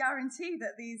can guarantee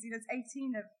that these, you know, there's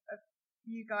 18 of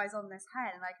you guys on this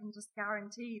head, and I can just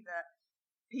guarantee that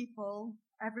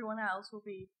everyone else will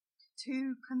be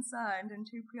too concerned and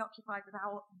too preoccupied with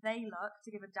how they look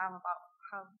to give a damn about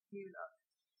how you look.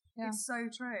 Yeah. It's so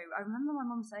true. I remember my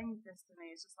mum saying this to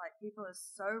me. It's just like, people are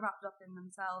so wrapped up in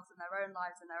themselves and their own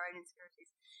lives and their own insecurities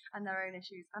and their own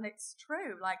issues. And it's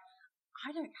true. Like,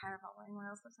 I don't care about what anyone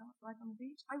else looks like on the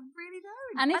beach. I really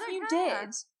don't. And if you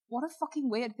did, what a fucking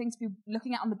weird thing to be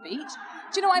looking at on the beach.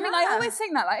 Do you know what I mean? I always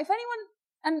think that. Like, if anyone,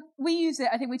 and we use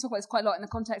it, I think we talk about this quite a lot in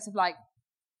the context of, like,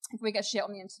 if we get shit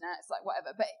on the internet, it's like,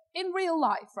 whatever. But in real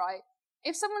life, right,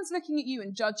 if someone's looking at you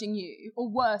and judging you,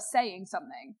 or worse, saying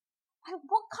something,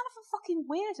 what kind of a fucking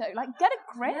weirdo? Like, get a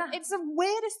grip. Yeah. It's the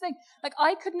weirdest thing. Like,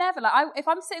 I could never, like, if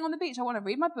I'm sitting on the beach, I want to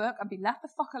read my book and be left the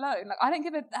fuck alone. Like, I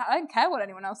don't care what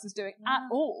anyone else is doing at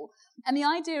all. And the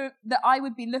idea that I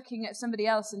would be looking at somebody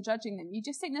else and judging them, you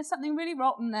just think there's something really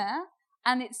rotten there,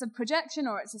 and it's a projection,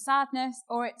 or it's a sadness,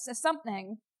 or it's a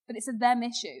something, but it's a them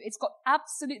issue. It's got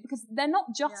absolute, because they're not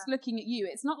just looking at you.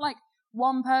 It's not like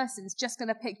one person's just going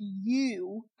to pick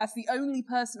you as the only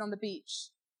person on the beach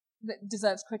that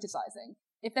deserves criticizing.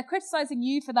 If they're criticizing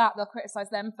you for that, they'll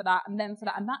criticize them for that, and them for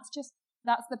that, and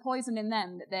that's the poison in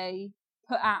them that they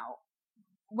put out,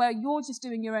 where you're just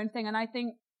doing your own thing. And I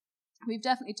think we've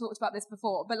definitely talked about this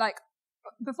before, but like,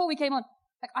 before we came on,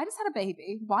 like, I just had a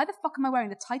baby. Why the fuck am I wearing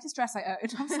the tightest dress I own?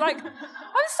 I was like, I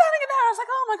was standing in there, I was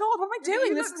like, oh my God, what am I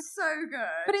doing? This looks so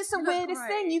good. But it's the weirdest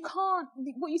thing. You can't,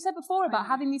 what you said before about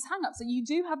having these hang-ups, and you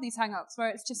do have these hang-ups where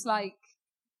it's just like,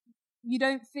 you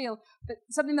don't feel, but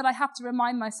something that I have to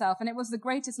remind myself, and it was the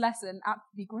greatest lesson at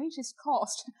the greatest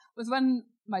cost, was when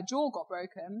my jaw got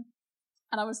broken,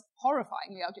 and I was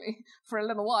horrifyingly ugly for a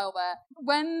little while there.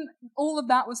 When all of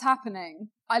that was happening,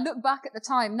 I look back at the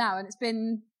time now, and it's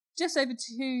been just over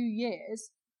 2 years.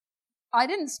 I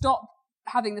didn't stop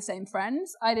having the same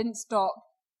friends. I didn't stop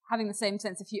having the same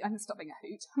sense of humor. I didn't stop being a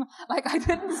hoot.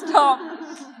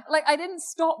 I didn't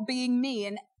stop being me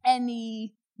in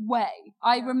any way.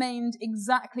 I remained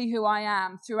exactly who I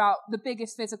am throughout the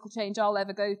biggest physical change I'll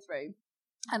ever go through.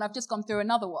 And I've just gone through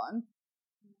another one.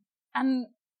 And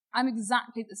I'm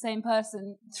exactly the same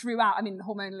person throughout. I mean,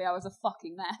 hormonally, I was a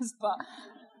fucking mess, but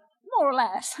more or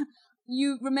less,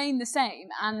 you remain the same.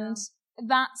 And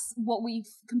that's what we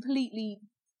completely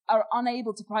are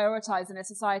unable to prioritize in a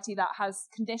society that has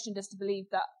conditioned us to believe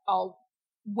that our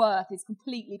worth is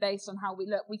completely based on how we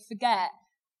look. We forget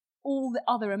all the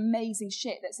other amazing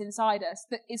shit that's inside us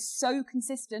that is so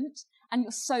consistent, and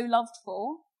you're so loved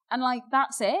for. And like,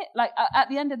 that's it. Like, at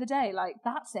the end of the day, like,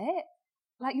 that's it.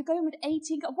 Like, you're going with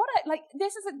 18,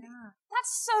 this is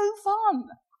that's so fun.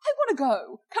 I want to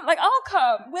go. Like, I'll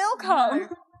come. We'll come. No,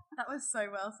 that was so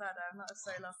well said, Em. That was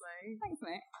so lovely. Thanks,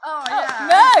 mate. Oh yeah.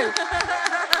 No!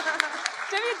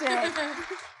 Do you do?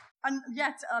 And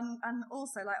yet, and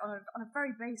also, like, on a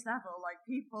very base level, like,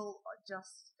 people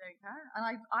just don't care.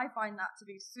 And I find that to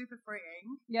be super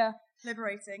freeing. Yeah.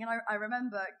 Liberating. And I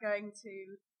remember going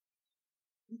to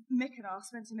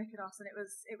Mykonos, went to Mykonos, and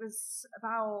it was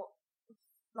about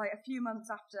like a few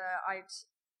months after I'd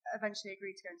eventually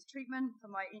agreed to go into treatment for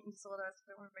my eating disorder, so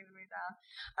I don't want to bring the mood down.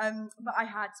 But I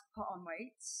had put on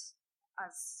weight,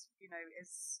 as you know,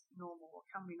 is normal, or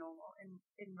can be normal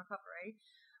in recovery.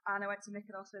 And I went to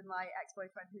Mykonos with my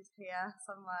ex-boyfriend, who's here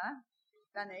somewhere,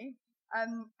 Benny.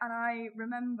 And I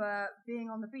remember being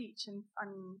on the beach and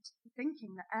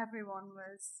thinking that everyone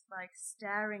was like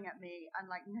staring at me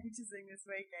and like noticing this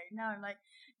weight gain. Now I'm like,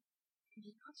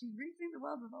 God, you really think the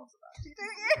world revolves around you,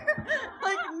 don't you?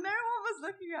 Like, no one was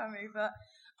looking at me, but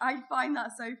I find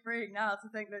that so freeing now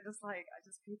to think that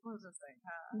people just don't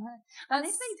care. Yeah. And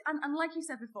if they, and like you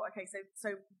said before, okay,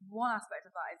 so one aspect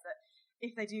of that is that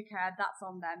if they do care, that's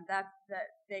on them.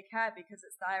 They care because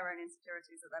it's their own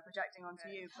insecurities that they're projecting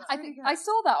onto you. But I think I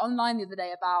saw that online the other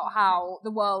day about how the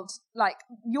world, like,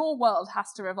 your world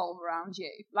has to revolve around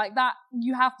you. Like that,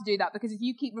 you have to do that, because if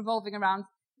you keep revolving around,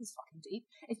 it's fucking deep.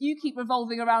 If you keep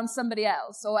revolving around somebody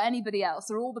else or anybody else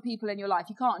or all the people in your life,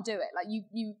 you can't do it. Like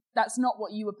you that's not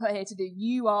what you were put here to do.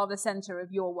 You are the center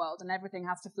of your world and everything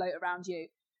has to float around you.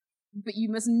 But you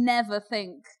must never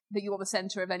think that you're the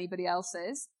center of anybody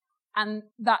else's. And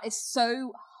that is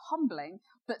so humbling,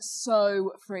 but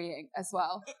so freeing as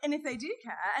well. And if they do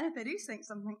care, and if they do think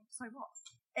something, so what?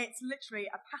 It's literally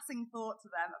a passing thought to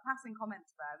them, a passing comment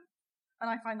to them. And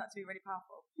I find that to be really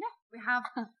powerful. Yeah. We have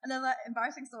another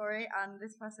embarrassing story, and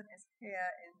this person is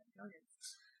here in the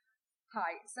audience.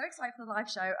 Hi, so excited for the live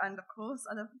show, and of course,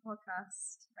 I love the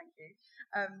podcast. Thank you.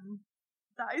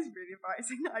 That is really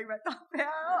embarrassing that I read that bit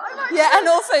out. Yeah, and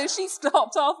also she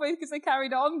stopped halfway because they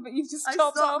carried on, but you just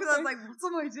stopped halfway. Because I was like,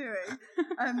 what am I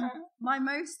doing? My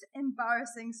most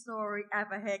embarrassing story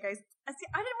ever. Here goes. I didn't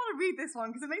want to read this one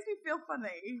because it makes me feel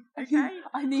funny. Okay?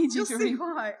 I need you to read.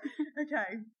 Why.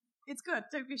 Okay. It's good.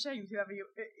 Don't be ashamed, whoever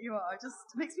you are. It just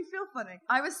makes me feel funny.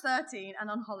 I was 13 and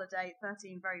on holiday.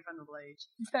 13, very vulnerable age.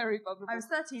 Very vulnerable. I was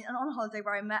 13 and on holiday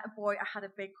where I met a boy I had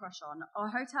a big crush on. Our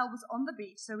hotel was on the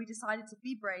beach, so we decided to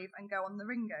be brave and go on the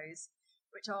Ringos,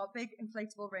 which are big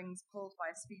inflatable rings pulled by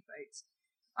a speedboat.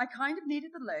 I kind of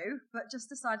needed the loo, but just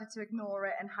decided to ignore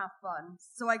it and have fun.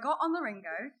 So I got on the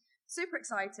Ringo, super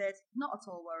excited, not at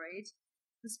all worried.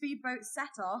 The speedboat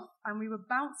set off and we were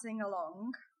bouncing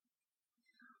along.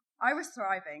 I was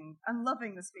thriving and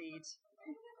loving the speed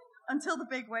until the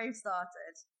big wave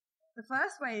started. The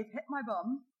first wave hit my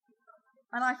bum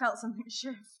and I felt something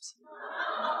shift.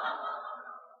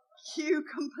 Cue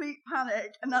complete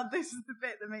panic, and now this is the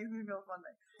bit that makes me feel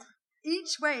funny.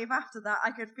 Each wave after that I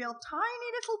could feel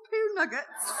tiny little poo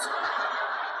nuggets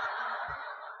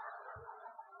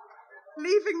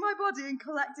leaving my body and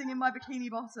collecting in my bikini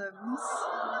bottoms.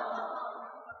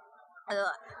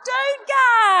 Don't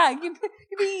gag,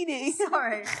 you beanie.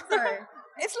 Sorry.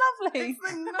 It's lovely. It's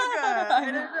the nugget. I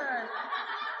don't know.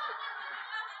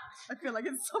 I feel like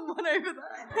it's someone over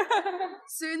there.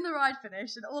 Soon the ride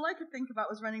finished, and all I could think about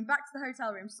was running back to the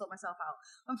hotel room to sort myself out.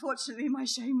 Unfortunately, my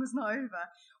shame was not over.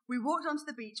 We walked onto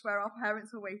the beach where our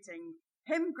parents were waiting,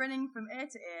 him grinning from ear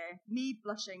to ear, me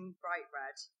blushing bright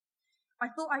red. I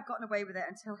thought I'd gotten away with it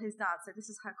until his dad, so this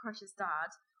is her crush's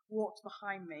dad, walked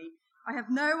behind me. I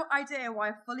have no idea why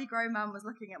a fully grown man was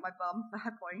looking at my bum,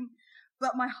 fair point,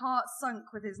 but my heart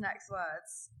sunk with his next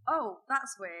words. Oh,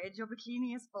 that's weird, your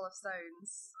bikini is full of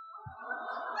stones.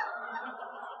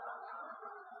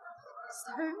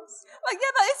 Stones? Like,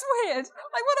 yeah, that is weird.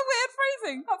 Like, what a weird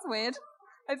phrasing. That's weird.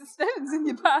 There's stones in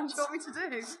your pants. What do you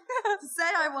want me to do? To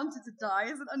say I wanted to die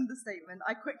is an understatement.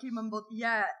 I quickly mumbled,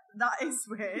 yeah, that is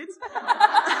weird.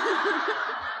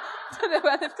 Don't know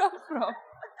where they've come from.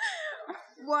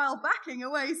 While backing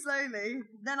away slowly,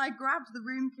 then I grabbed the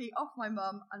room key off my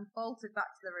mum and bolted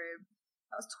back to the room.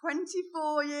 That was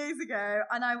 24 years ago,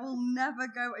 and I will never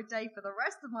go a day for the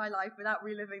rest of my life without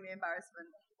reliving the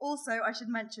embarrassment. Also, I should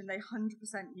mention they 100%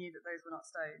 knew that those were not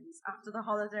stones. After the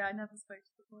holiday, I never spoke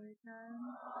to the boy again.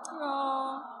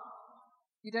 Aww.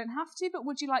 You don't have to, but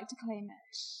would you like to claim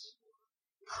it?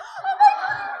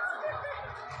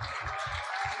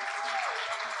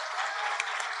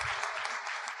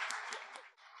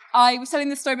 I was telling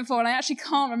this story before, and I actually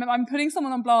can't remember. I'm putting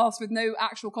someone on blast with no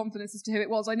actual confidence as to who it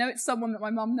was. I know it's someone that my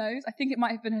mum knows. I think it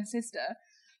might have been her sister,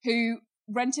 who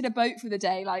rented a boat for the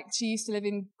day. Like, she used to live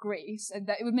in Greece, and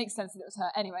it would make sense that it was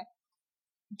her. Anyway,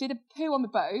 did a poo on the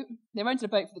boat. They rented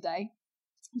a boat for the day.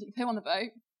 Did a poo on the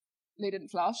boat. Lou didn't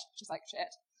flush. She's like,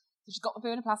 shit. So she got the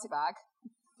poo in a plastic bag,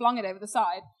 flung it over the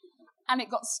side, and it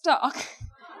got stuck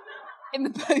in the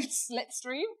boat's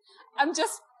slipstream, and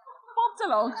just bobbed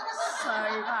along So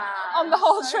bad. on the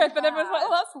whole so trip, bad. and everyone's like, oh,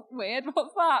 that's weird,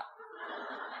 what's that?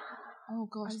 Oh, I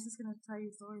gosh. was just going to tell you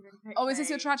a story really quickly. Oh, is this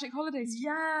your tragic holidays?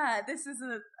 Yeah, this is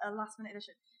a last minute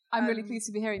edition. I'm really pleased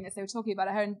to be hearing this. They were talking about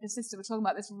it. Her and her sister were talking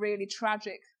about this really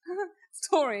tragic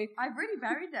story. I've really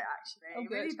buried it, actually. Oh,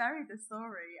 good. Really buried the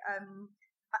story.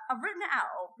 I've written it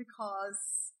out because,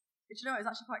 do you know, it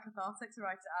was actually quite cathartic to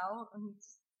write it out. And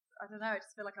I don't know, I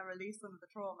just feel like I released some of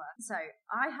the trauma. So,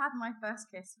 I had my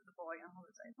first kiss with a boy on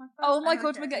holiday. Oh my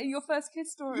God, we're getting your first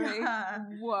kiss story. Yeah.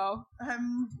 Whoa.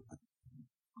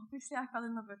 Obviously, I fell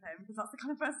in love with him because that's the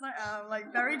kind of person I am.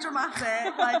 Like, very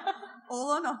dramatic, like,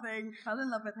 all or nothing. Fell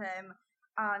in love with him.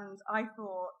 And I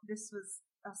thought this was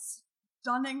a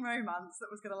stunning romance that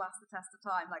was going to last the test of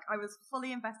time. Like, I was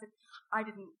fully invested. I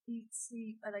didn't eat,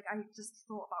 sleep. Like, I just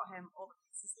thought about him all the time.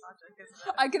 This is tragic, isn't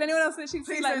it? Can anyone else literally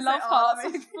see, Please like, don't love say, hearts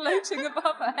like, floating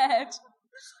above her head?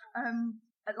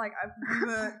 We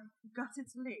were gutted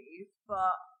to leave,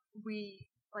 but we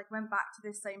went back to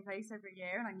this same place every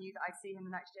year, and I knew that I'd see him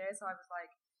the next year, so I was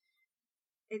like,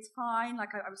 it's fine.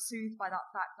 Like, I was soothed by that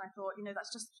fact, and I thought, you know,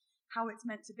 that's just how it's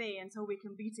meant to be until we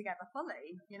can be together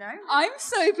fully, you know? I'm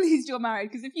so pleased you're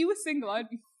married, because if you were single, I'd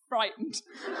be frightened.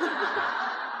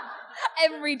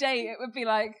 Every day it would be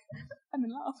like, I'm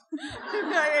in love.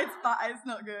 No, it's bad. It's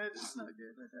not good. It's not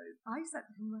good. I sent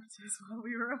him letters while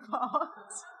we were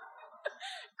apart.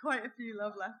 Quite a few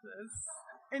love letters.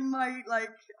 In my,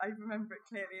 I remember it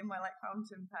clearly, in my,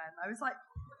 fountain pen. I was like,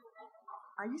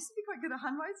 I used to be quite good at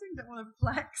handwriting, don't want to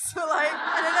flex, but, I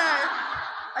don't know.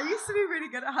 I used to be really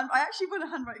good at I actually won a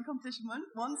handwriting competition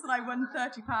once, and I won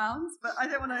 £30, but I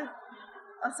don't want to,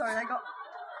 oh, sorry, I got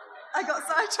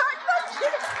sidetracked.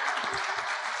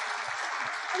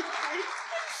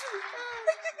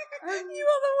 You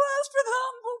are the worst with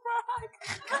humble brag.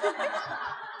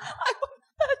 I won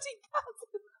 £30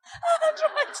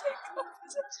 handwriting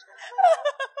competition.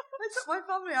 I took my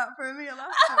family out for a meal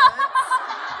afterwards.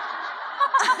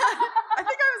 I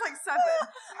think I was 7,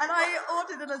 and I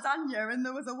ordered a lasagna, and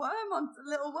there was a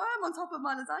little worm on top of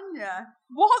my lasagna.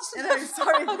 What?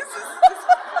 Sorry.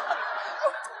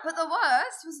 But the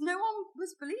worst was no one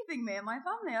was believing me and my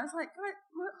family. I was like, I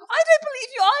don't believe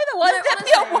you either. Why did there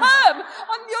be a worm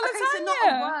on your lasagna? So not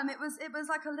a worm. It was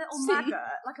like a little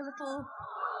maggot, like a little.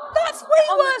 That's way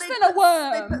worse than a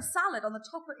worm. They put salad on the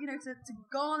top of, to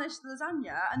garnish the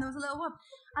lasagna, and there was a little worm.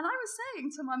 And I was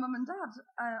saying to my mum and dad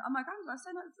and my granddad, I was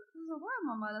saying, there's a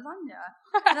worm on my lasagna.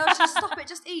 And I was just, stop it,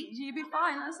 just eat, you'll be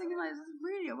fine. And I was thinking, there's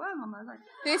really a worm on my lasagna.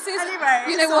 This is, anyway,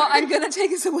 you know what, I'm going to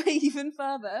take us away even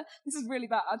further. This is really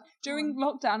bad. During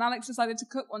lockdown, Alex decided to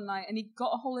cook one night, and he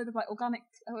got a whole load of organic,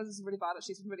 this is really bad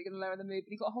actually, it's really going to lower the mood,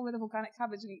 but he got a whole load of organic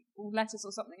cabbage or lettuce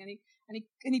or something, and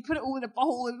he put it all in a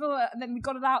bowl, and then we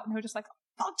got it out, and there were just a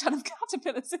ton of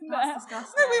caterpillars in there. That's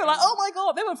disgusting. And we were like, oh my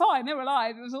God, they were fine, they were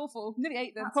alive, it was awful. Nearly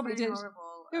ate them, That's probably really did.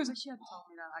 Horrible. It was. I wish you had told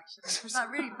me that, actually, because that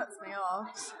really puts me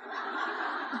off.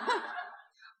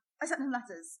 I sent him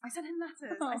letters. I sent him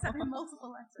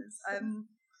multiple letters.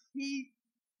 He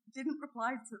didn't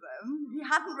reply to them. He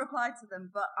hadn't replied to them,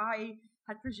 but I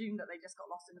had presumed that they just got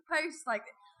lost in the post.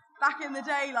 Back in the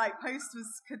day, post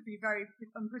could be very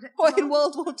unpredictable. Or in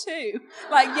World War II.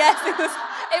 Yes, it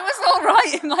was all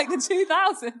right in the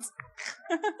 2000s.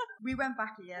 We went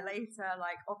back a year later.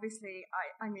 Obviously,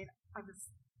 I think I was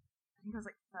 13,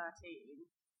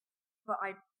 but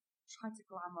I tried to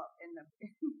glam up in them.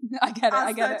 I get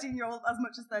it. 13-year-old, as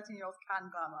much as 13-year-olds can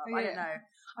glam up. Yeah. I don't know.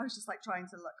 I was just trying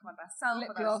to look my best self,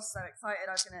 Lip and I was so excited.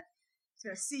 I was going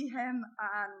to see him,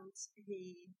 and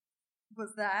he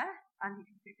was there, and he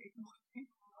completely ignored me.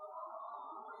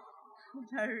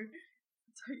 No,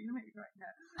 you make me right now.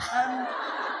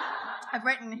 I've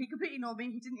written, he completely ignored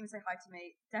me. He didn't even say hi to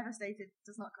me. Devastated,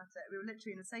 does not cut it. We were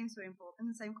literally in the same swimming pool, in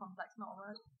the same complex, not a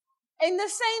word. In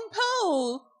the same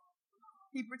pool?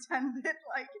 He pretended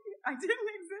I didn't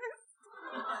exist.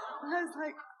 And I was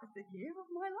like, the year of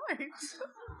my life.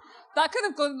 That could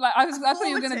have gone, I thought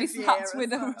you were going to be slapped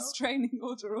with a restraining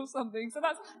order or something. So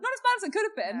that's not as bad as it could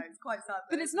have been. No, it's quite sad.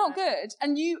 But it's not good.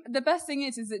 And the best thing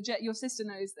is that your sister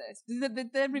knows this.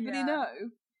 Did everybody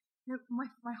know? No,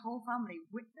 my whole family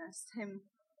witnessed him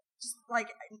just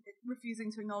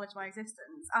refusing to acknowledge my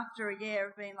existence after a year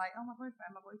of being like, oh, my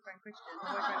boyfriend Christian.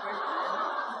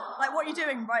 What are you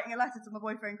doing writing a letter to my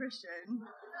boyfriend Christian?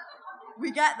 We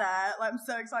get there, I'm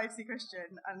so excited to see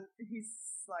Christian, and he's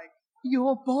like,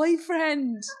 your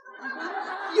boyfriend!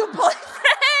 Your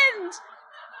boyfriend!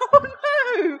 Oh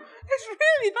no! It's a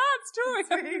really bad story. It's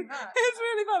really bad. It's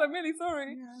really bad, I'm really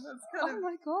sorry. Yeah, that's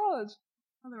my God.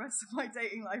 How the rest of my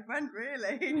dating life went,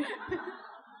 really.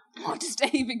 Why does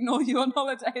Dave ignore you on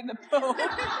holiday in the pool?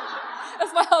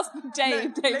 That's my husband,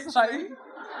 Dave. No, Dave's literally.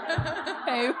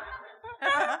 who?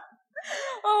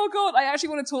 Oh, God. I actually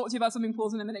want to talk to you about something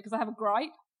pause in a minute because I have a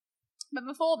gripe. But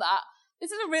before that,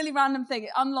 this is a really random thing.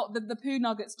 It unlocked the poo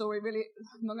nugget story. Really,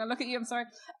 I'm not going to look at you, I'm sorry.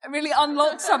 It really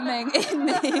unlocked something in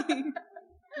me.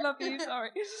 Love you, sorry.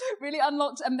 Really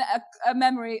unlocked a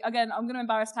memory. Again, I'm going to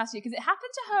embarrass Cassie because it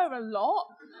happened to her a lot.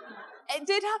 It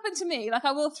did happen to me. Like,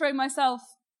 I will throw myself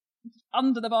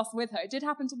under the bus with her. It did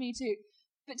happen to me too.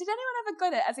 But did anyone ever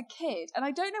get it as a kid? And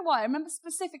I don't know why. I remember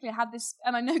specifically I had this,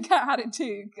 and I know Kat had it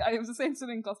too. It was the same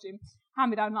swimming costume,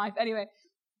 hand-me-down life. Anyway,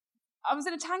 I was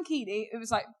in a tankini. It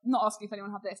was like, not asking if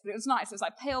anyone had this, but it was nice. It was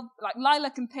like pale, like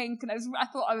lilac and pink, and I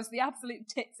thought I was the absolute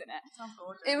tits in it. Sounds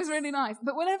gorgeous. It was really nice.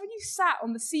 But whenever you sat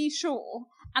on the seashore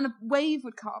and a wave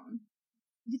would come,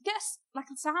 you'd get like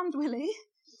a sand willy.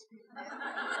 Do you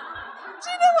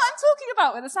know what I'm talking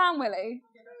about with a sand willy?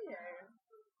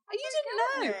 You didn't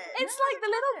know. It's like the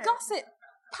little gusset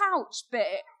pouch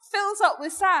bit fills up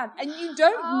with sand, and you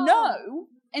don't know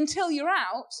until you're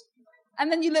out, and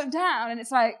then you look down, and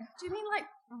it's like... Do you mean like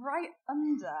right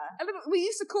under? We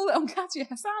used to call it on Katya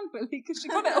a sand willy because she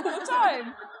got it all the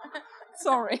time.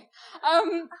 Sorry.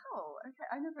 Okay,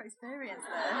 I never experienced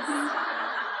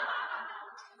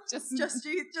this. Just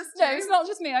you. No, it's not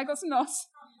just me. I got some knots.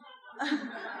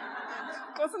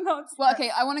 Well, okay,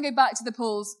 I want to go back to the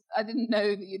pools. I didn't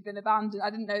know that you'd been abandoned. I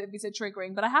didn't know it'd be so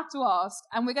triggering, but I have to ask,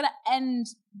 and we're going to end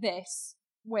this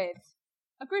with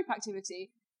a group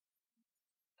activity.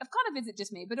 Of kind of, is it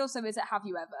just me, but also is it have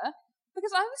you ever?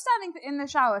 Because I was standing in the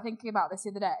shower thinking about this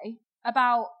the other day,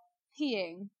 about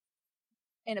peeing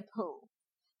in a pool.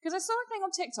 Because I saw a thing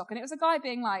on TikTok, and it was a guy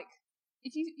being like,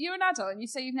 if you're an adult and you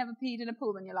say you've never peed in a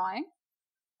pool, then you're lying.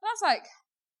 And I was like,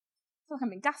 I feel like I'm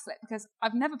being gaslit because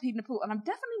I've never peed in a pool and I'm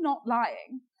definitely not lying.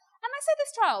 And I say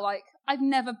this trial like I've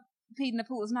never peed in a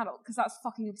pool as an adult because that's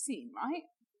fucking obscene, right?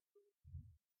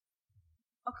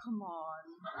 Oh, come on.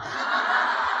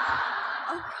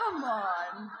 Oh, come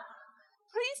on.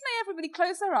 Please may everybody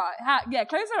close their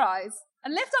close their eyes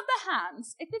and lift up their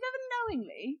hands if they've ever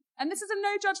knowingly, and this is a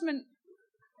no judgment,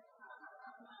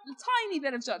 a tiny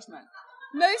bit of judgment,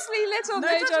 mostly little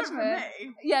no judgment. From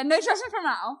me. Yeah, no judgment from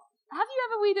Al. Have you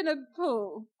ever weed in a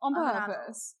pool on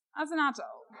purpose as an adult?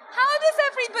 How does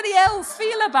everybody else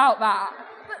feel about that?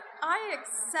 But I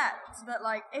accept that,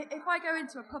 like, if I go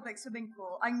into a public swimming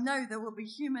pool, I know there will be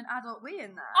human adult wee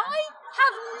in there. I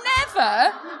have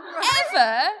never,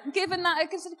 ever given that a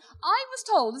consideration. I was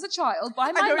told as a child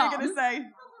by my mum. I know what you're going to say.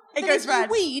 It goes red. If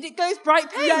you weed, it goes bright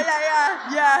pink.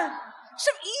 Yeah. So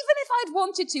even if I'd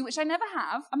wanted to, which I never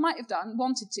have, I might have done,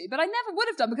 wanted to, but I never would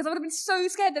have done because I would have been so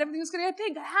scared that everything was going to go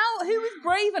pink. Who was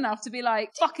brave enough to be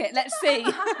like, fuck it, let's see?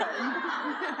 But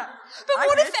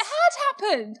what if it had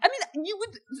happened? I mean,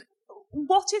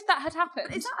 what if that had happened?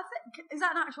 But is that a thing? Is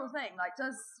that an actual thing? Like,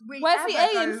 does we Where's the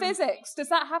A in physics? Does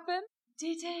that happen?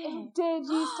 Did it? It did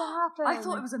used to happen. I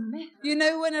thought it was a myth. You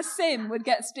know when a sim would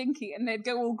get stinky and they'd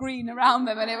go all green around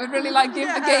them and it would really like give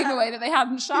the game away that they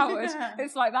hadn't showered. Yeah.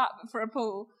 It's like that but for a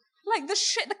pool. Like the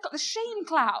shame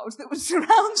cloud that would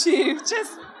surround you,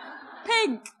 just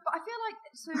pink. But I feel like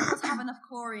swimmers have enough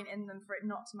chlorine in them for it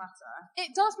not to matter.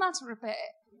 It does matter a bit.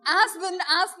 As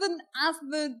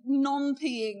the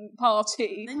non-peeing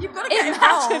party, then you've got to get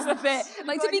involved. It matters a bit.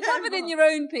 Like to be covered in your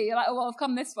own pee, you're like, oh well, I've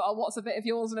come this far. What's a bit of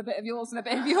yours and a bit of yours and a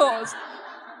bit of yours?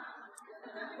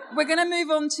 We're going to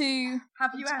move on to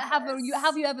have you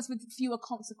ever with fewer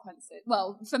consequences.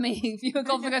 Well, for me, fewer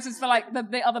consequences for like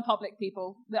the other public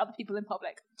people, the other people in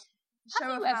public. Show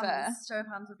of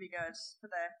hands would be good for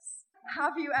this.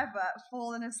 Have you ever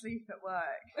fallen asleep at work?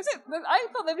 I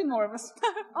thought there'd be more of us.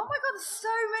 Oh my god, there's so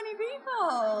many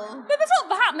people. No, there's not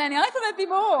that many. I thought there'd be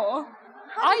more.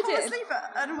 I did. Fall asleep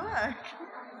at work?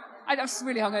 I was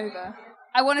really hungover.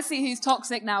 I want to see who's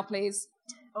toxic now, please.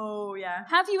 Oh yeah.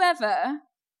 Have you ever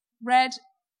read?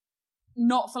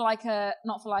 Not for like,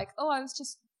 oh, I was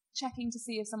just checking to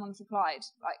see if someone's replied.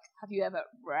 Like, have you ever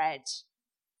read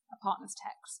a partner's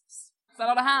texts? Is that a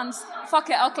lot of hands? Fuck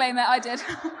it, I'll claim it. I did.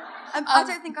 I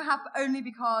don't think I have, only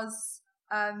because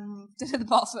the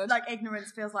password. Like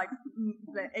ignorance feels like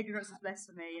ignorance is bliss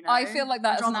for me. You know, I feel like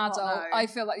that as an adult. I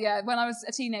feel like when I was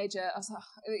a teenager, I was like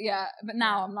but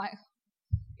now I'm like,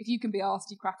 if you can be asked,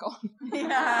 you crack on.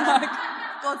 Yeah.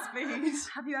 Godspeed.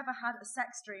 Have you ever had a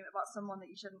sex dream about someone that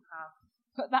you shouldn't have?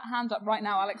 Put that hand up right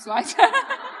now, Alex Light.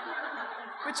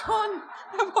 Which one?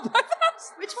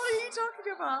 Which one are you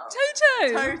talking about?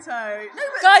 Toto. No,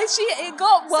 but guys, it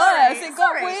got worse. It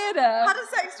got weirder. Had a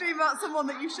sex dream about someone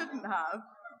that you shouldn't have.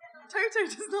 Toto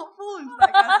does not fall into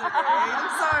that category. I'm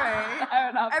sorry. Fair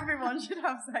enough. Everyone should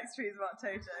have sex dreams about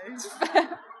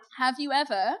Toto. Have you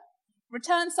ever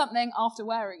Return something after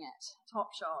wearing it.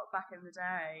 Topshop back in the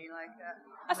day,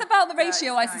 That's about the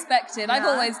ratio I suspected.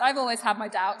 Yeah. I've always had my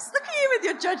doubts. Look at you with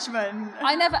your judgment.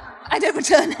 I don't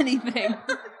return anything.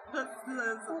 That's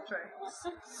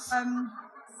true.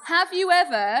 Have you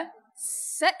ever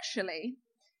sexually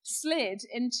slid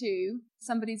into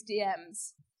somebody's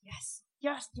DMs? Yes.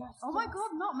 Oh my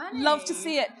God, not many. Love to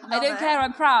see it. Love I don't care.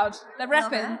 I'm proud. They're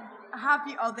Love repping. it. Have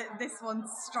you? Oh, this one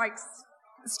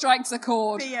Strikes a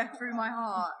chord. fear through my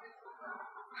heart.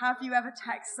 Have you ever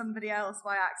texted somebody else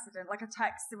by accident, like a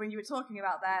text when you were talking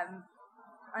about them,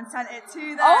 and sent it to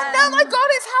them? Oh no, my God,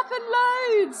 it's happened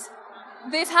loads.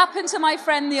 This happened to my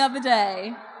friend the other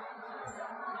day.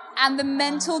 And the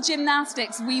mental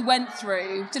gymnastics we went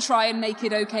through to try and make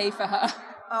it okay for her.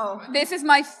 Oh. This is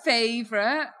my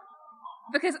favourite.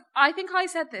 Because I think I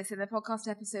said this in the podcast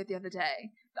episode the other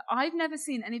day, that I've never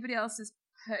seen anybody else's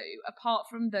poo apart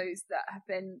from those that have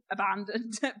been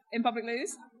abandoned in public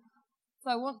loos. So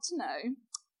I want to know,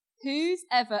 who's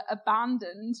ever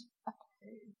abandoned a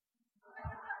poo?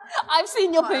 I've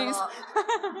seen your poos.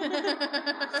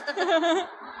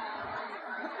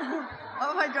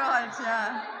 Oh my God,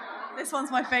 yeah. This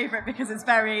one's my favourite because it's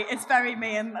very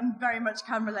me and very much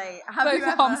can relate.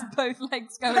 Both arms, both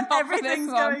legs going up for this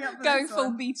Everything's one. going up for Going this full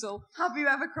one. Beetle. Have you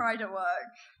ever cried at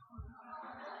work?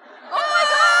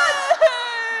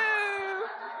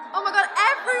 Oh my God,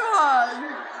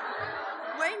 everyone!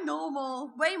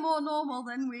 Way more normal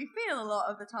than we feel a lot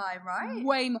of the time, right?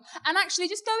 Way more. And actually,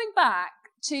 just going back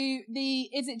to the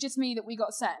 "Is it just me that we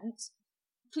got sent?"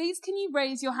 Please, can you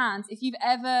raise your hands if you've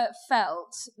ever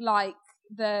felt like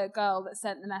the girl that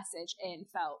sent the message in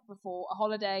felt before a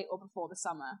holiday or before the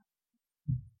summer?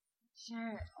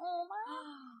 Shit. Oh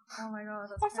my God,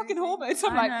 that's my crazy. fucking hormones.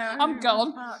 I'm I like, know, I'm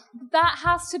gone. fuck. That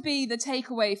has to be the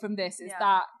takeaway from this, is Yeah.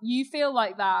 that you feel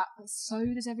like that, but so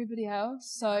does everybody else.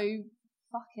 So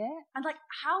fuck it. And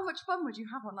how much fun would you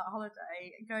have on that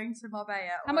holiday going to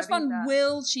Marbella? How much fun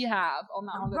will she have on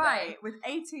that holiday? Right, with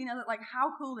 18 other,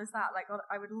 how cool is that? God,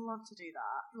 I would love to do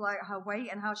that. Her weight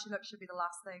and how she looks should be the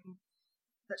last thing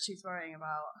that she's worrying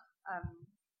about.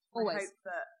 Always. I hope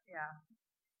that,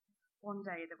 one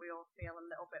day that we all feel a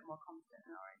little bit more confident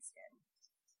in our own skin.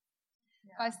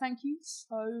 Yeah. Guys, thank you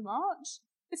so much.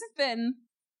 This has been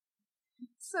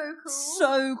so cool.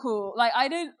 So cool. I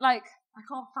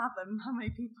can't fathom how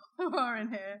many people are in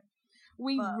here.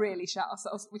 We really shot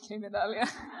ourselves when we came in earlier.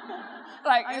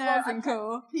 It wasn't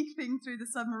cool. Peeping through the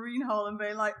submarine hole and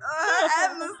being like,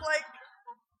 Emma's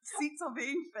seats are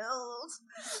being filled.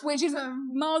 Which is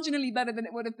marginally better than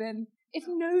it would have been if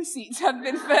no seats had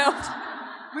been filled.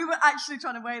 We were actually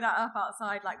trying to weigh that up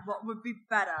outside, what would be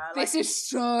better. This is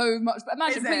so much better.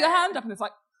 Imagine, put it? your hand up and it's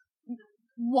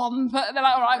one, but they're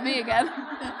like, all right, me again.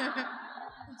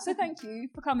 So thank you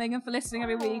for coming and for listening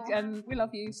every week, and we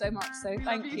love you so much, so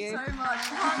thank you. We love you so much.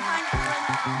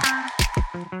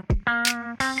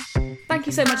 Thank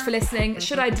you so much for listening.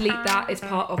 Should I Delete That is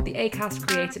part of the Acast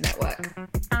Creator Network.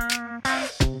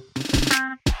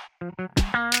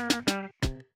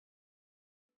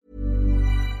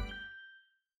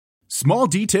 Small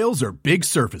details are big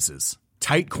surfaces.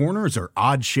 Tight corners are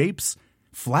odd shapes.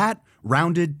 Flat,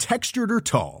 rounded, textured, or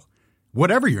tall.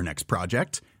 Whatever your next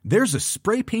project, there's a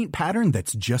spray paint pattern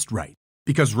that's just right.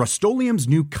 Because Rust-Oleum's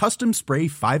new Custom Spray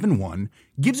 5-in-1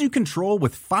 gives you control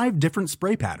with 5 different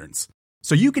spray patterns.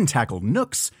 So you can tackle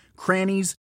nooks,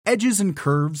 crannies, edges, and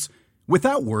curves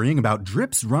without worrying about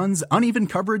drips, runs, uneven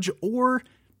coverage, or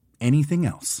anything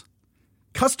else.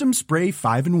 Custom Spray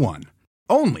 5-in-1.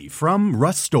 Only from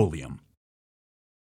Rust-Oleum.